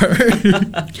car.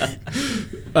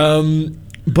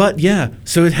 But yeah,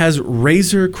 so it has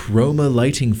Razer Chroma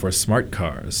lighting for smart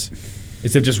cars.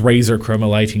 Instead of just Razer Chroma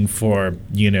lighting for,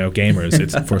 gamers,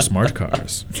 it's for smart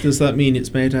cars. Does that mean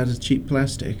it's made out of cheap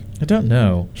plastic? I don't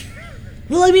know.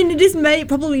 Well, I mean, it is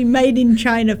probably made in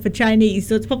China for Chinese,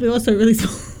 so it's probably also really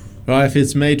small. Well, if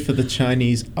it's made for the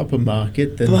Chinese upper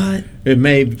market, then But- it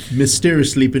may have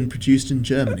mysteriously been produced in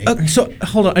Germany. So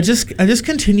hold on, I just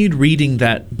continued reading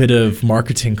that bit of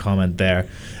marketing comment there,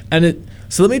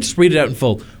 so let me just read it out in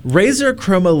full. Razer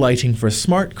Chroma lighting for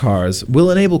smart cars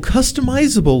will enable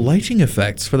customizable lighting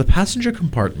effects for the passenger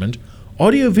compartment,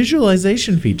 audio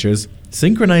visualization features,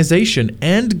 synchronization,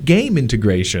 and game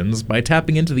integrations by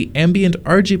tapping into the ambient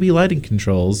RGB lighting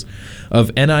controls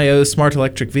of NIO smart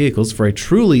electric vehicles for a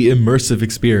truly immersive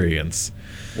experience.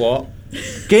 What?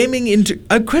 Gaming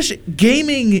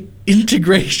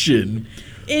integration.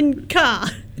 In car.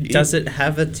 Does it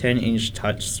have a 10-inch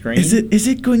touchscreen? Is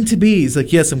it going to be? He's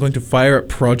like, yes, I'm going to fire up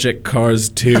Project Cars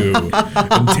 2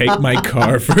 and take my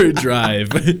car for a drive.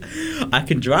 I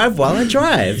can drive while I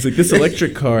drive. It's like this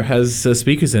electric car has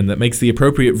speakers in that makes the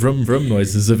appropriate vroom vroom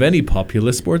noises of any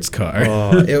popular sports car.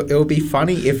 Oh, it would be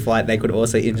funny if like they could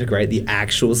also integrate the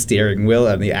actual steering wheel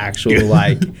and the actual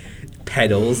like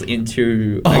pedals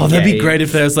into. Oh, a that'd be game. great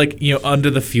if there was like, under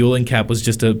the fueling cap was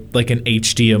just an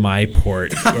HDMI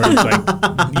port or like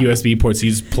USB ports. So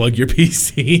you just plug your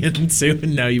PC into,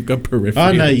 and now you've got peripherals.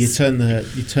 Oh no, you turn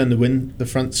the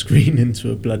front screen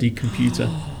into a bloody computer.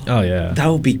 Oh yeah. That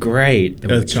would be great.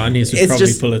 The Chinese would It's probably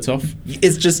just- pull it off.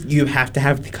 It's just you have to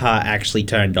have the car actually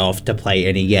turned off to play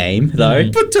any game, though.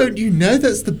 But don't you know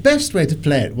that's the best way to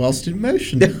play it whilst in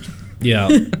motion? Yeah.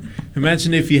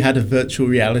 Imagine if you had a virtual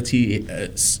reality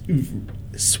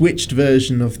switched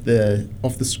version of the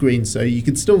screen, so you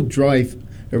could still drive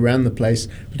around the place,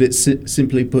 but it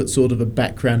simply put sort of a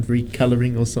background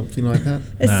recoloring or something like that.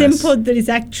 A Nice. Simpod that is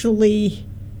actually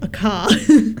a car.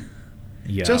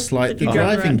 Yeah. Just like the Go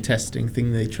driving around. testing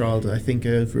thing they trialled, I think,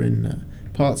 over in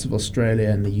parts of Australia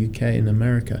and the UK and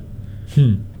America.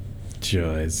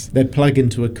 Joys. They'd plug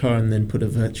into a car and then put a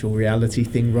virtual reality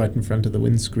thing right in front of the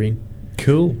windscreen.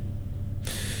 Cool.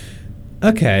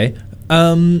 Okay.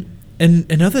 And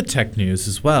in other tech news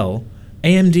as well,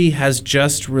 AMD has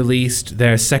just released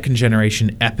their second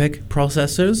generation EPYC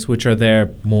processors, which are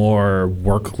their more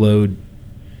workload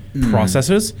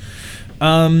processors.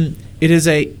 It is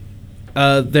a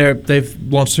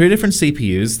they've launched 3 different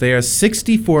CPUs. They are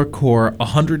 64 core,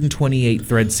 128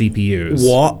 thread CPUs.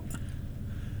 What?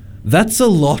 That's a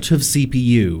lot of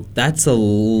CPU. That's a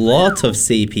lot of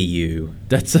CPU.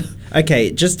 That's a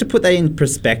Okay, just to put that in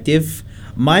perspective,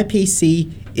 my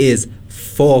PC is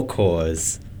 4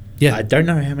 cores. yeah. I don't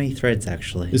know how many threads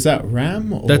actually. Is that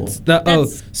RAM or? That's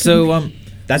That's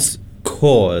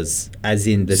cores, as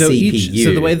in the so CPU.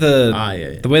 so the way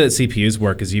yeah. the way that CPUs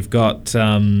work is you've got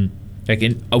like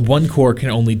a one core can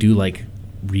only do like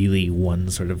really one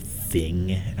sort of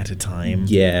thing at a time.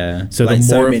 Yeah. So like the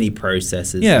so more many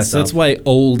processors. Yeah, and so that's stuff. why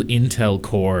old Intel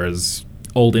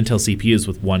CPUs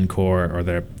with 1 core or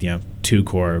their 2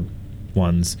 core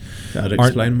ones That'd aren't-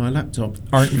 explain my laptop.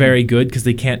 aren't very good because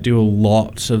they can't do a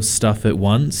lot of stuff at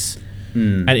once.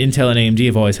 Mm. And Intel and AMD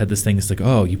have always had this thing. It's like,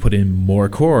 oh, you put in more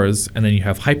cores, and then you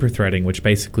have hyperthreading, which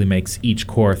basically makes each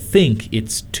core think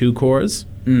it's 2 cores.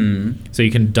 Mm. So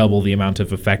you can double the amount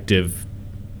of effective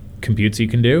computes you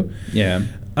can do. Yeah.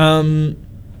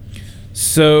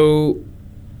 So,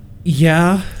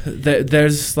 yeah,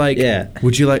 there's like, Yeah.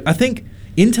 would you like, I think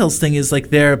Intel's thing is like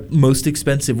their most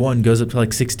expensive one goes up to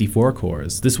like 64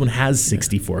 cores. This one has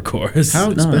 64 cores.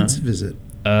 How expensive is it?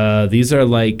 These are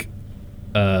like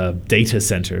data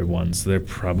center ones. So they're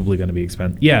probably going to be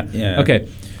expensive. Yeah. Yeah. Okay.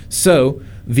 So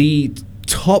the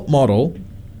top model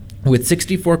with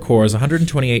 64 cores,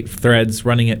 128 threads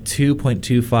running at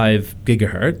 2.25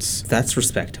 gigahertz, That's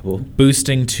respectable.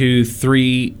 boosting to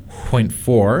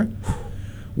 3.4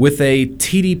 with a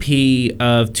TDP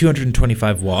of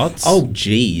 225 watts. Oh,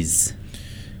 jeez.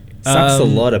 Sucks a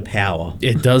lot of power.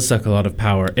 It does suck a lot of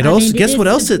power. It I also mean, it guess is what a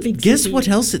else it big guess CPU. what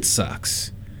else it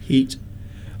sucks. Heat.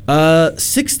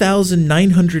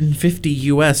 6,950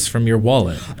 US from your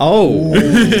wallet. Oh.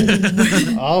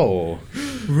 Oh.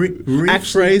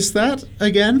 Rephrase that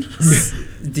again.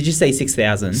 Did you say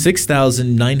 6,000?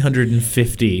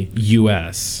 6,950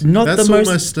 US. Not That's the most.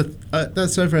 almost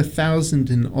that's over 1,000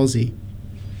 in Aussie.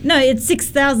 No, it's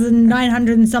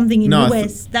 6,900 and something in No,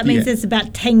 US. That means yeah. it's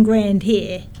about 10 grand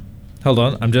here. Hold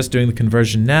on, I'm just doing the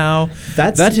conversion now.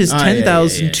 That's That is yeah, yeah, yeah,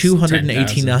 it's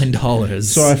 $10,289.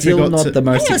 Sorry, I still forgot not to- the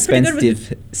most Hey, that's pretty good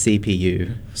expensive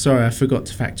CPU. Sorry, I forgot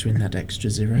to factor in that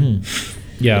extra zero.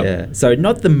 Yeah. Yeah. So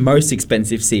not the most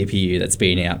expensive CPU that's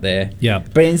been out there. Yeah.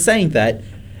 But in saying that,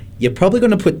 you're probably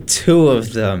going to put 2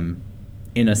 of them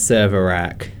in a server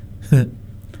rack.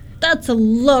 That's a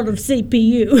lot of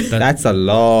CPU. That's a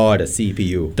lot of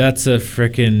CPU. That's a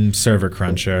frickin' server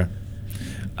cruncher.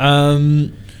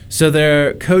 So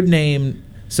their code name,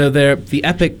 they're the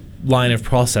EPYC line of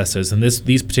processors, and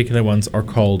these particular ones are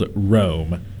called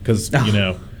Rome because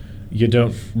you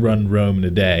don't run Rome in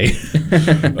a day.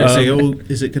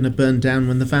 Is it going to burn down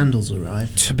when the Vandals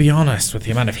arrive? To be honest, with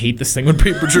the amount of heat this thing would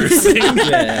be producing,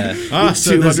 Yeah.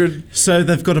 So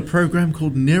they've got a program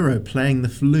called Nero playing the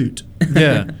flute.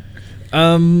 yeah.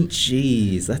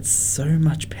 Jeez, that's so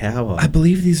much power. I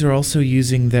believe these are also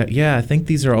using their I think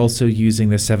these are also using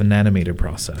their 7 nanometer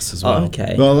process as well. Oh,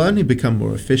 okay. They'll only become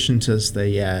more efficient as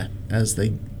they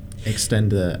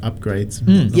extend the upgrades.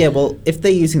 Yeah, well, if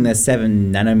they're using their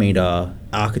 7 nanometer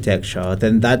architecture,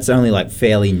 then that's only like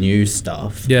fairly new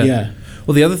stuff. Yeah. Yeah.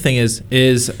 Well, the other thing is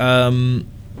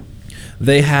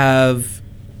they have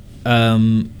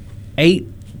 8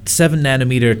 7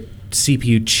 nanometer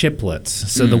CPU chiplets.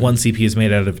 So the one CPU is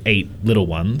made out of 8 little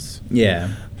ones. Yeah.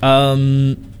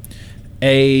 A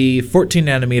 14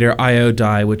 nanometer I/O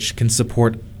die, which can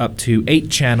support up to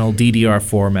 8-channel DDR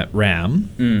format RAM,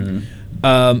 and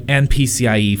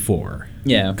PCIe 4.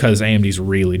 Yeah. Because AMD's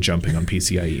really jumping on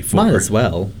PCIe 4. Might as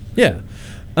well. Yeah.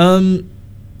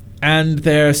 And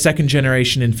their second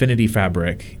generation Infinity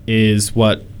Fabric is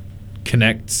what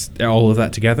connects all of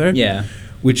that together. Yeah.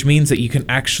 Which means that you can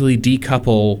actually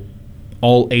decouple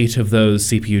all 8 of those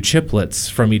CPU chiplets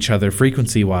from each other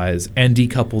frequency-wise and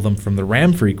decouple them from the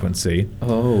RAM frequency.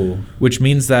 Oh. Which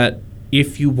means that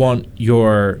if you want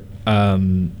your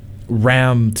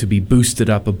RAM to be boosted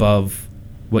up above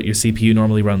what your CPU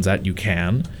normally runs at, you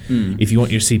can. If you want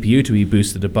your CPU to be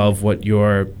boosted above what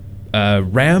your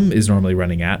RAM is normally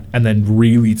running at, and then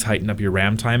really tighten up your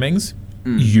RAM timings,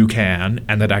 you can,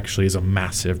 and that actually is a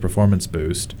massive performance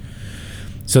boost.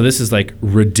 So this is like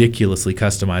ridiculously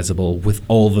customizable with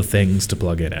all the things to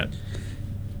plug in it.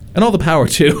 And all the power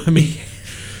too. I mean,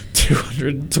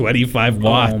 225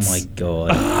 watts. Oh my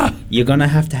god! You're gonna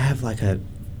have to have like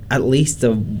at least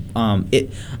a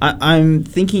I'm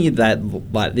thinking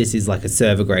that like this is like a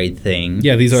server grade thing.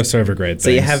 Yeah, these are server grade things. So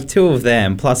you have two of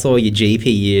them plus all your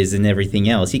GPUs and everything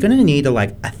else. You're gonna need a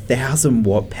 1,000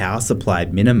 watt power supply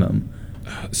minimum.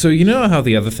 So you know how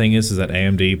the other thing is that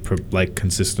AMD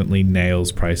consistently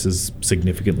nails prices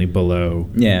significantly below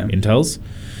Intel's.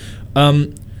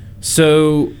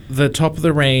 So the top of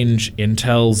the range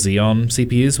Intel Xeon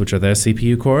CPUs, which are their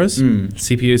CPU cores,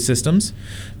 CPU systems.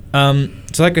 So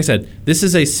like I said, this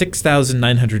is a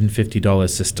 $6,950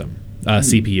 system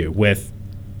CPU with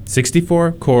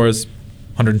 64 cores,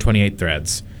 128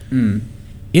 threads.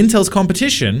 Intel's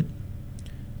competition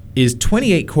is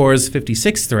 28 cores,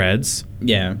 56 threads.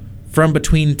 Yeah. From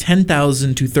between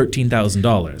 $10,000 to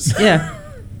 $13,000. Yeah.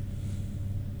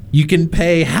 You can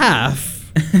pay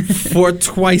half for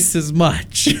twice as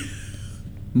much.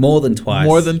 More than twice.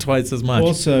 More than twice as much.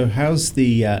 Also, how's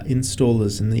the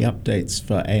installers and the updates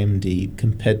for AMD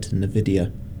compared to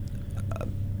NVIDIA?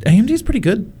 AMD is pretty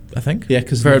good, I think. Yeah,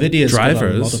 because for NVIDIA's got a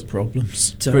drivers, lot of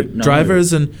problems. for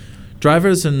drivers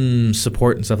and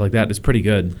support and stuff like that is pretty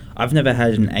good. I've never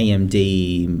had an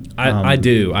AMD. I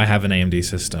do. I have an AMD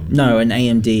system. No, an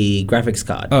AMD graphics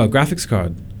card. Oh, graphics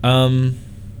card. I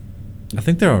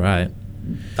think they're all right.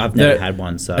 I've never had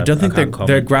one, so I don't think can't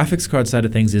their comment. graphics card side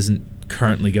of things isn't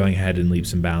currently going ahead in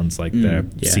leaps and bounds like their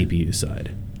yeah. CPU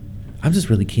side. I'm just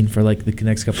really keen for like the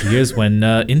next couple of years when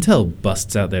Intel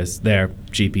busts out their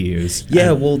GPUs.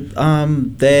 Yeah, well,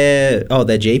 their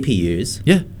GPUs.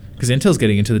 Yeah, because Intel's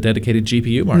getting into the dedicated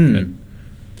GPU market.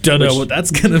 Don't know what that's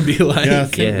gonna be like. Yeah, I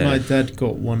think my dad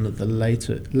got one of the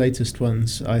latest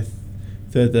ones.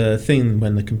 The thing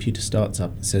when the computer starts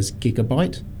up, it says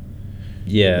gigabyte.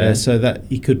 Yeah. So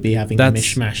that you could be having a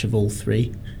mishmash of all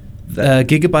three.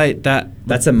 Gigabyte.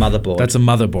 That's a motherboard. That's a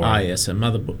motherboard. Ah, yes, a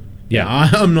motherboard. Yeah,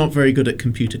 I'm not very good at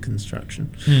computer construction.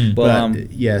 But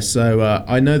so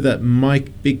I know that my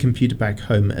big computer back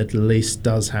home at least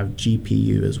does have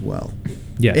GPU as well.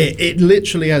 Yeah, it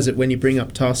literally has it when you bring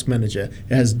up Task Manager.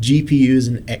 It has GPU as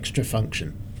an extra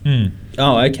function.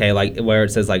 Oh, okay, like where it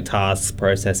says like tasks,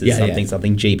 processes,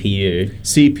 something GPU,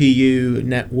 CPU,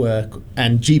 network,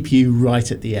 and GPU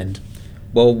right at the end.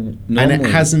 Well, and it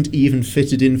hasn't even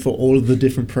fitted in for all of the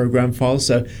different program files,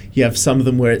 so you have some of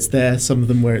them where it's there, some of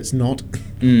them where it's not.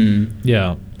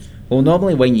 Yeah. Well,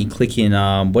 normally when you click in,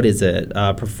 what is it,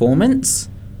 performance?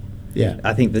 Yeah.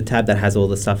 I think the tab that has all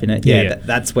the stuff in it. Yeah.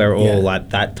 That's where all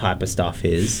like that type of stuff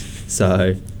is.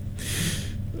 So.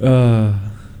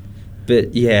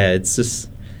 But yeah, it's just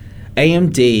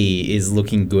AMD is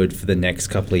looking good for the next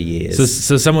couple of years.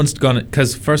 So someone's gone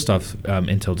because first off,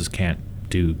 Intel just can't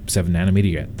do 7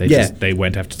 nanometer yet. They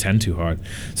went after 10 too hard.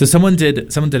 So someone did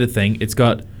a thing. It's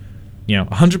got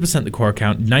 100% the core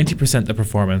count, 90% the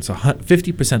performance,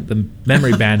 50% the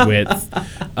memory bandwidth,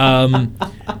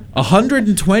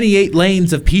 128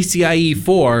 lanes of PCIe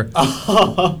 4,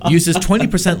 uses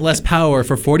 20% less power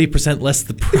for 40% less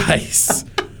the price.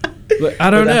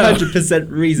 I don't know. 100%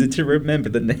 reason to remember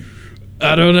the name.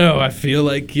 I don't know. I feel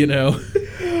like,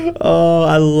 Oh,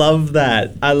 I love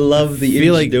that. I love the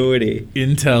ingenuity. Like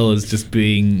Intel is just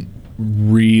being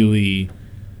really,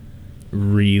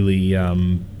 really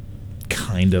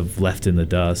kind of left in the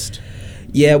dust.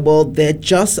 Yeah, well, I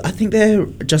think they're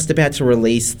just about to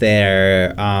release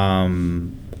their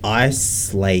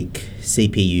Ice Lake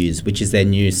CPUs, which is their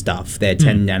new stuff, their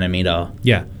 10 nanometer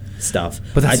stuff.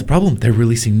 But that's the problem. They're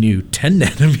releasing new 10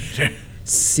 nanometer.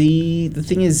 See, the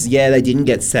thing is, they didn't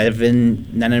get 7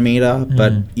 nanometer,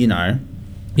 but,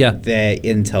 they're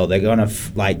Intel. They're going to,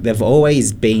 they've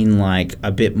always been,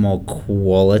 a bit more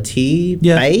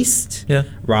quality-based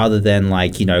rather than,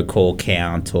 core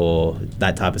count or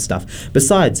that type of stuff.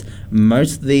 Besides,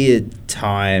 most of the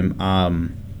time,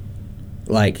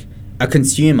 a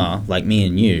consumer like me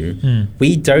and you,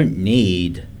 we don't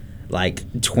need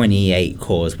 28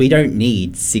 cores. We don't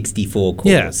need 64 cores.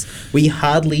 Yeah. We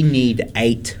hardly need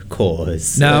 8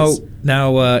 cores. Now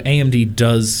AMD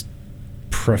does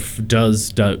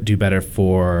do better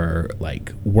for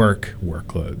work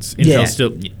workloads.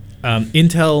 Intel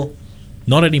Intel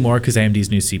not anymore because AMD's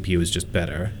new CPU is just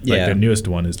better. Their newest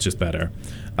one is just better.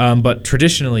 But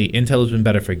traditionally Intel has been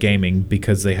better for gaming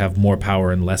because they have more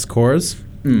power and less cores,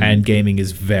 and gaming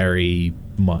is very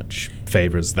much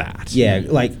favors that.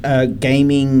 Yeah,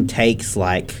 gaming takes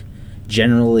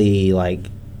generally 2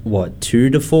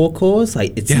 to 4 cores.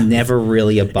 It's never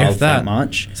really above that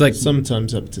much. It's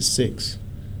sometimes up to 6.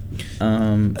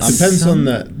 Depends on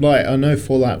that. I know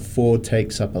Fallout 4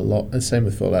 takes up a lot. Same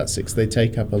with Fallout 6. They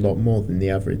take up a lot more than the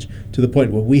average, to the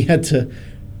point where we had to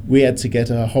we had to get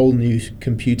a whole new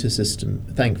computer system.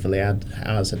 Thankfully,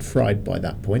 ours had fried by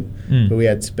that point, but we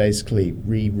had to basically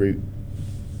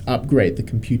upgrade the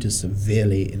computer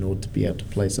severely in order to be able to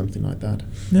play something like that.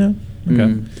 Yeah.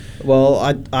 Okay.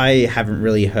 Well, I haven't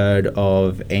really heard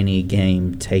of any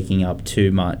game taking up too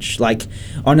much. Like,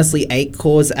 honestly, 8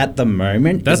 cores at the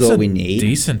moment That's is all a we need.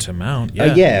 decent amount.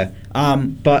 Yeah.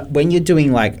 But when you're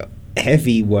doing like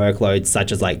heavy workloads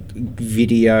such as like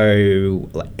video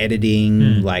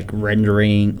editing, like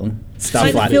rendering, stuff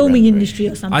Like like the filming industry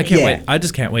or something. I can't Yeah. wait. I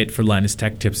just can't wait for Linus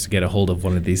Tech Tips to get a hold of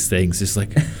one of these things. It's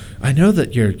like, I know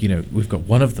that we've got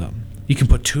one of them. You can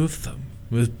put 2 of them.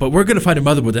 But we're going to find a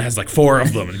motherboard that has like 4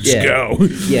 of them and just go.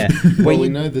 Yeah. Well, we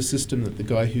know the system that the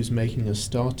guy who's making us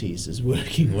Starties is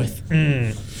working with.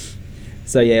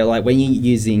 So yeah, like when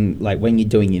you're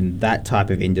doing in that type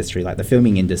of industry, like the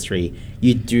filming industry,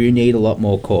 you do need a lot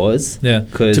more cores. Yeah.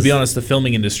 'Cause To be honest, the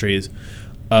filming industry is,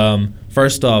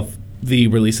 first off, the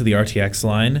release of the RTX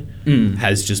line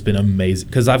has just been amazing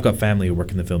because I've got family who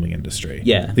work in the filming industry.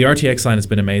 Yeah. The RTX line has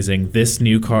been amazing. This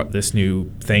new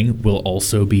thing will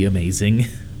also be amazing.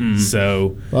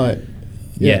 So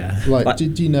yeah. Like,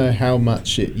 did you know how long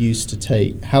it used to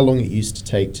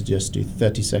take to just do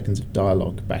 30 seconds of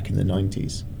dialogue back in the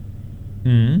 90s?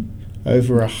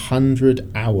 Over 100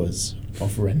 hours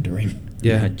of rendering.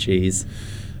 Yeah. Jeez.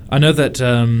 I know that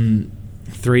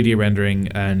 3D rendering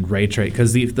and ray tracing,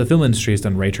 because the film industry has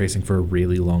done ray tracing for a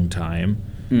really long time.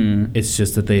 It's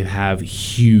just that they have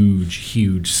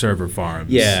huge server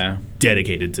farms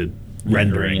dedicated to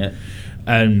rendering it.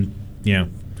 And,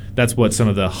 that's what some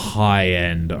of the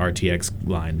high-end RTX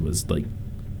line was like,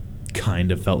 kind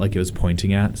of felt like it was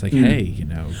pointing at. It's like, hey,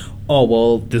 Oh,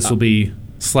 well, this will be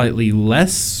slightly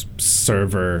less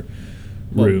server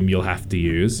room you'll have to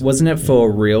use. Wasn't it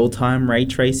for real-time ray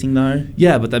tracing, though?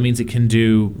 Yeah, but that means it can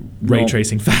do ray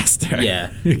tracing faster.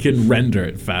 Yeah. It can render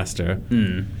it faster.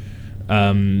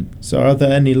 So are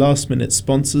there any last-minute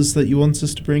sponsors that you want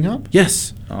us to bring up?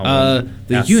 Yes. The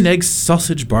Unegg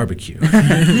Sausage Barbecue.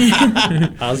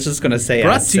 I was just going to say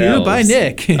Brought to you by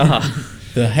Nick.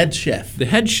 The head chef. The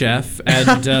head chef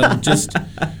and just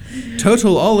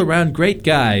total all-around great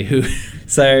guy who...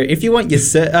 So if you want your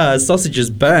sausages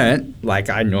burnt, like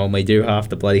I normally do half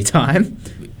the bloody time...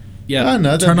 Yeah, Oh,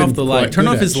 no, they've turn off been the light. quite Turn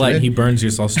good, off his light and actually. he burns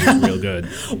your sausages real good.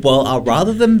 Well,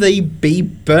 rather than they be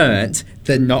burnt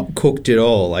than not cooked at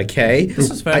all, okay? This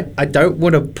is fair. I don't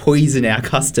want to poison our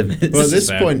customers. Well, at is this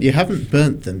fair. point, you haven't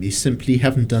burnt them. You simply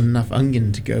haven't done enough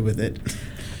onion to go with it.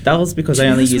 That was because To I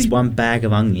be only honest, used we- one bag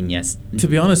of onion, yes. To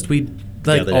be honest, we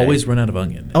other day. always run out of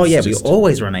onion. Oh, It's yeah, just- we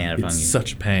always run out of It's onion.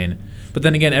 such a pain. But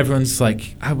then again, everyone's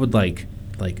like, I would like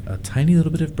a tiny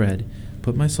little bit of bread,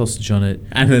 put my sausage on it,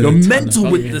 And then go a ton mental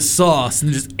of with onion. the sauce,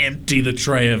 and just empty the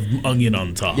tray of onion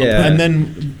on top. Yeah. And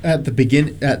then at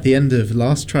the end of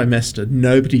last trimester,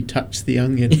 nobody touched the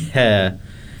onion. Yeah.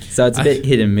 So it's a bit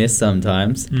hit and miss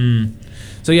sometimes.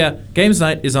 So yeah, Games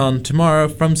Night is on tomorrow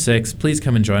from 6. Please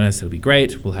come and join us. It'll be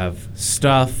great. We'll have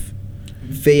stuff.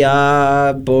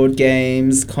 VR, board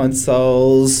games,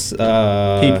 consoles.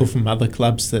 People from other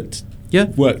clubs that Yeah.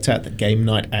 worked out that game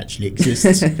night actually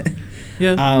exists.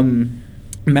 Yeah.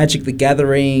 Magic the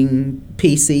Gathering,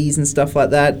 PCs and stuff like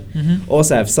that.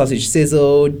 Also have sausage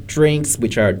sizzle, drinks,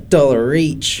 which are $1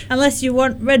 each. Unless you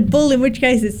want Red Bull, in which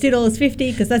case it's $2.50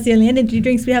 because that's the only energy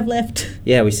drinks we have left.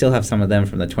 Yeah, we still have some of them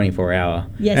from the 24-hour.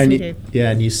 Yes, and we you- do. Yeah,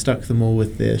 and you stuck them all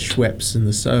with the Schweppes and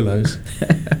the Solos.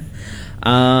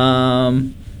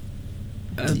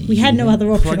 We had no other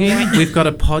option. Plugging. Right? We've got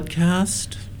a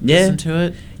podcast. Yeah. Listen to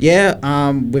it. Yeah,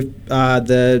 with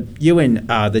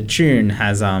the tune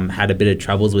has had a bit of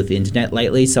troubles with the internet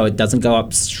lately, so it doesn't go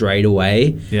up straight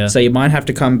away. Yeah. So you might have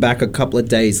to come back a couple of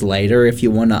days later if you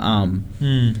want to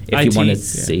if you want to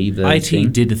see the IT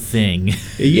thing. did a thing.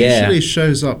 It usually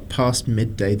shows up past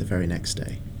midday the very next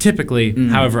day. Typically,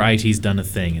 however, IT's done a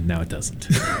thing and now it doesn't.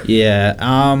 Yeah.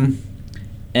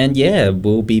 And yeah,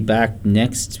 we'll be back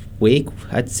next week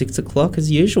at 6 o'clock as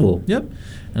usual. Yep.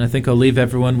 And I think I'll leave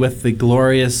everyone with the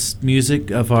glorious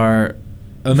music of our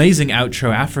amazing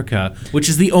outro, Africa, which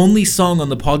is the only song on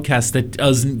the podcast that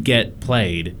doesn't get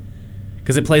played.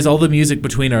 Because it plays all the music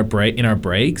between our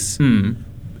breaks,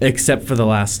 except for the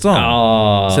last song.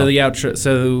 Oh.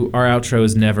 So our outro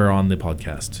is never on the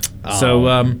podcast. So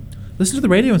listen to the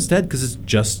radio instead, because it's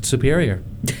just superior.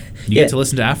 You Yeah. get to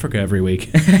listen to Africa every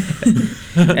week.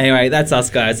 Anyway, that's us,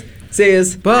 guys. See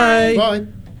yous. Bye. Bye.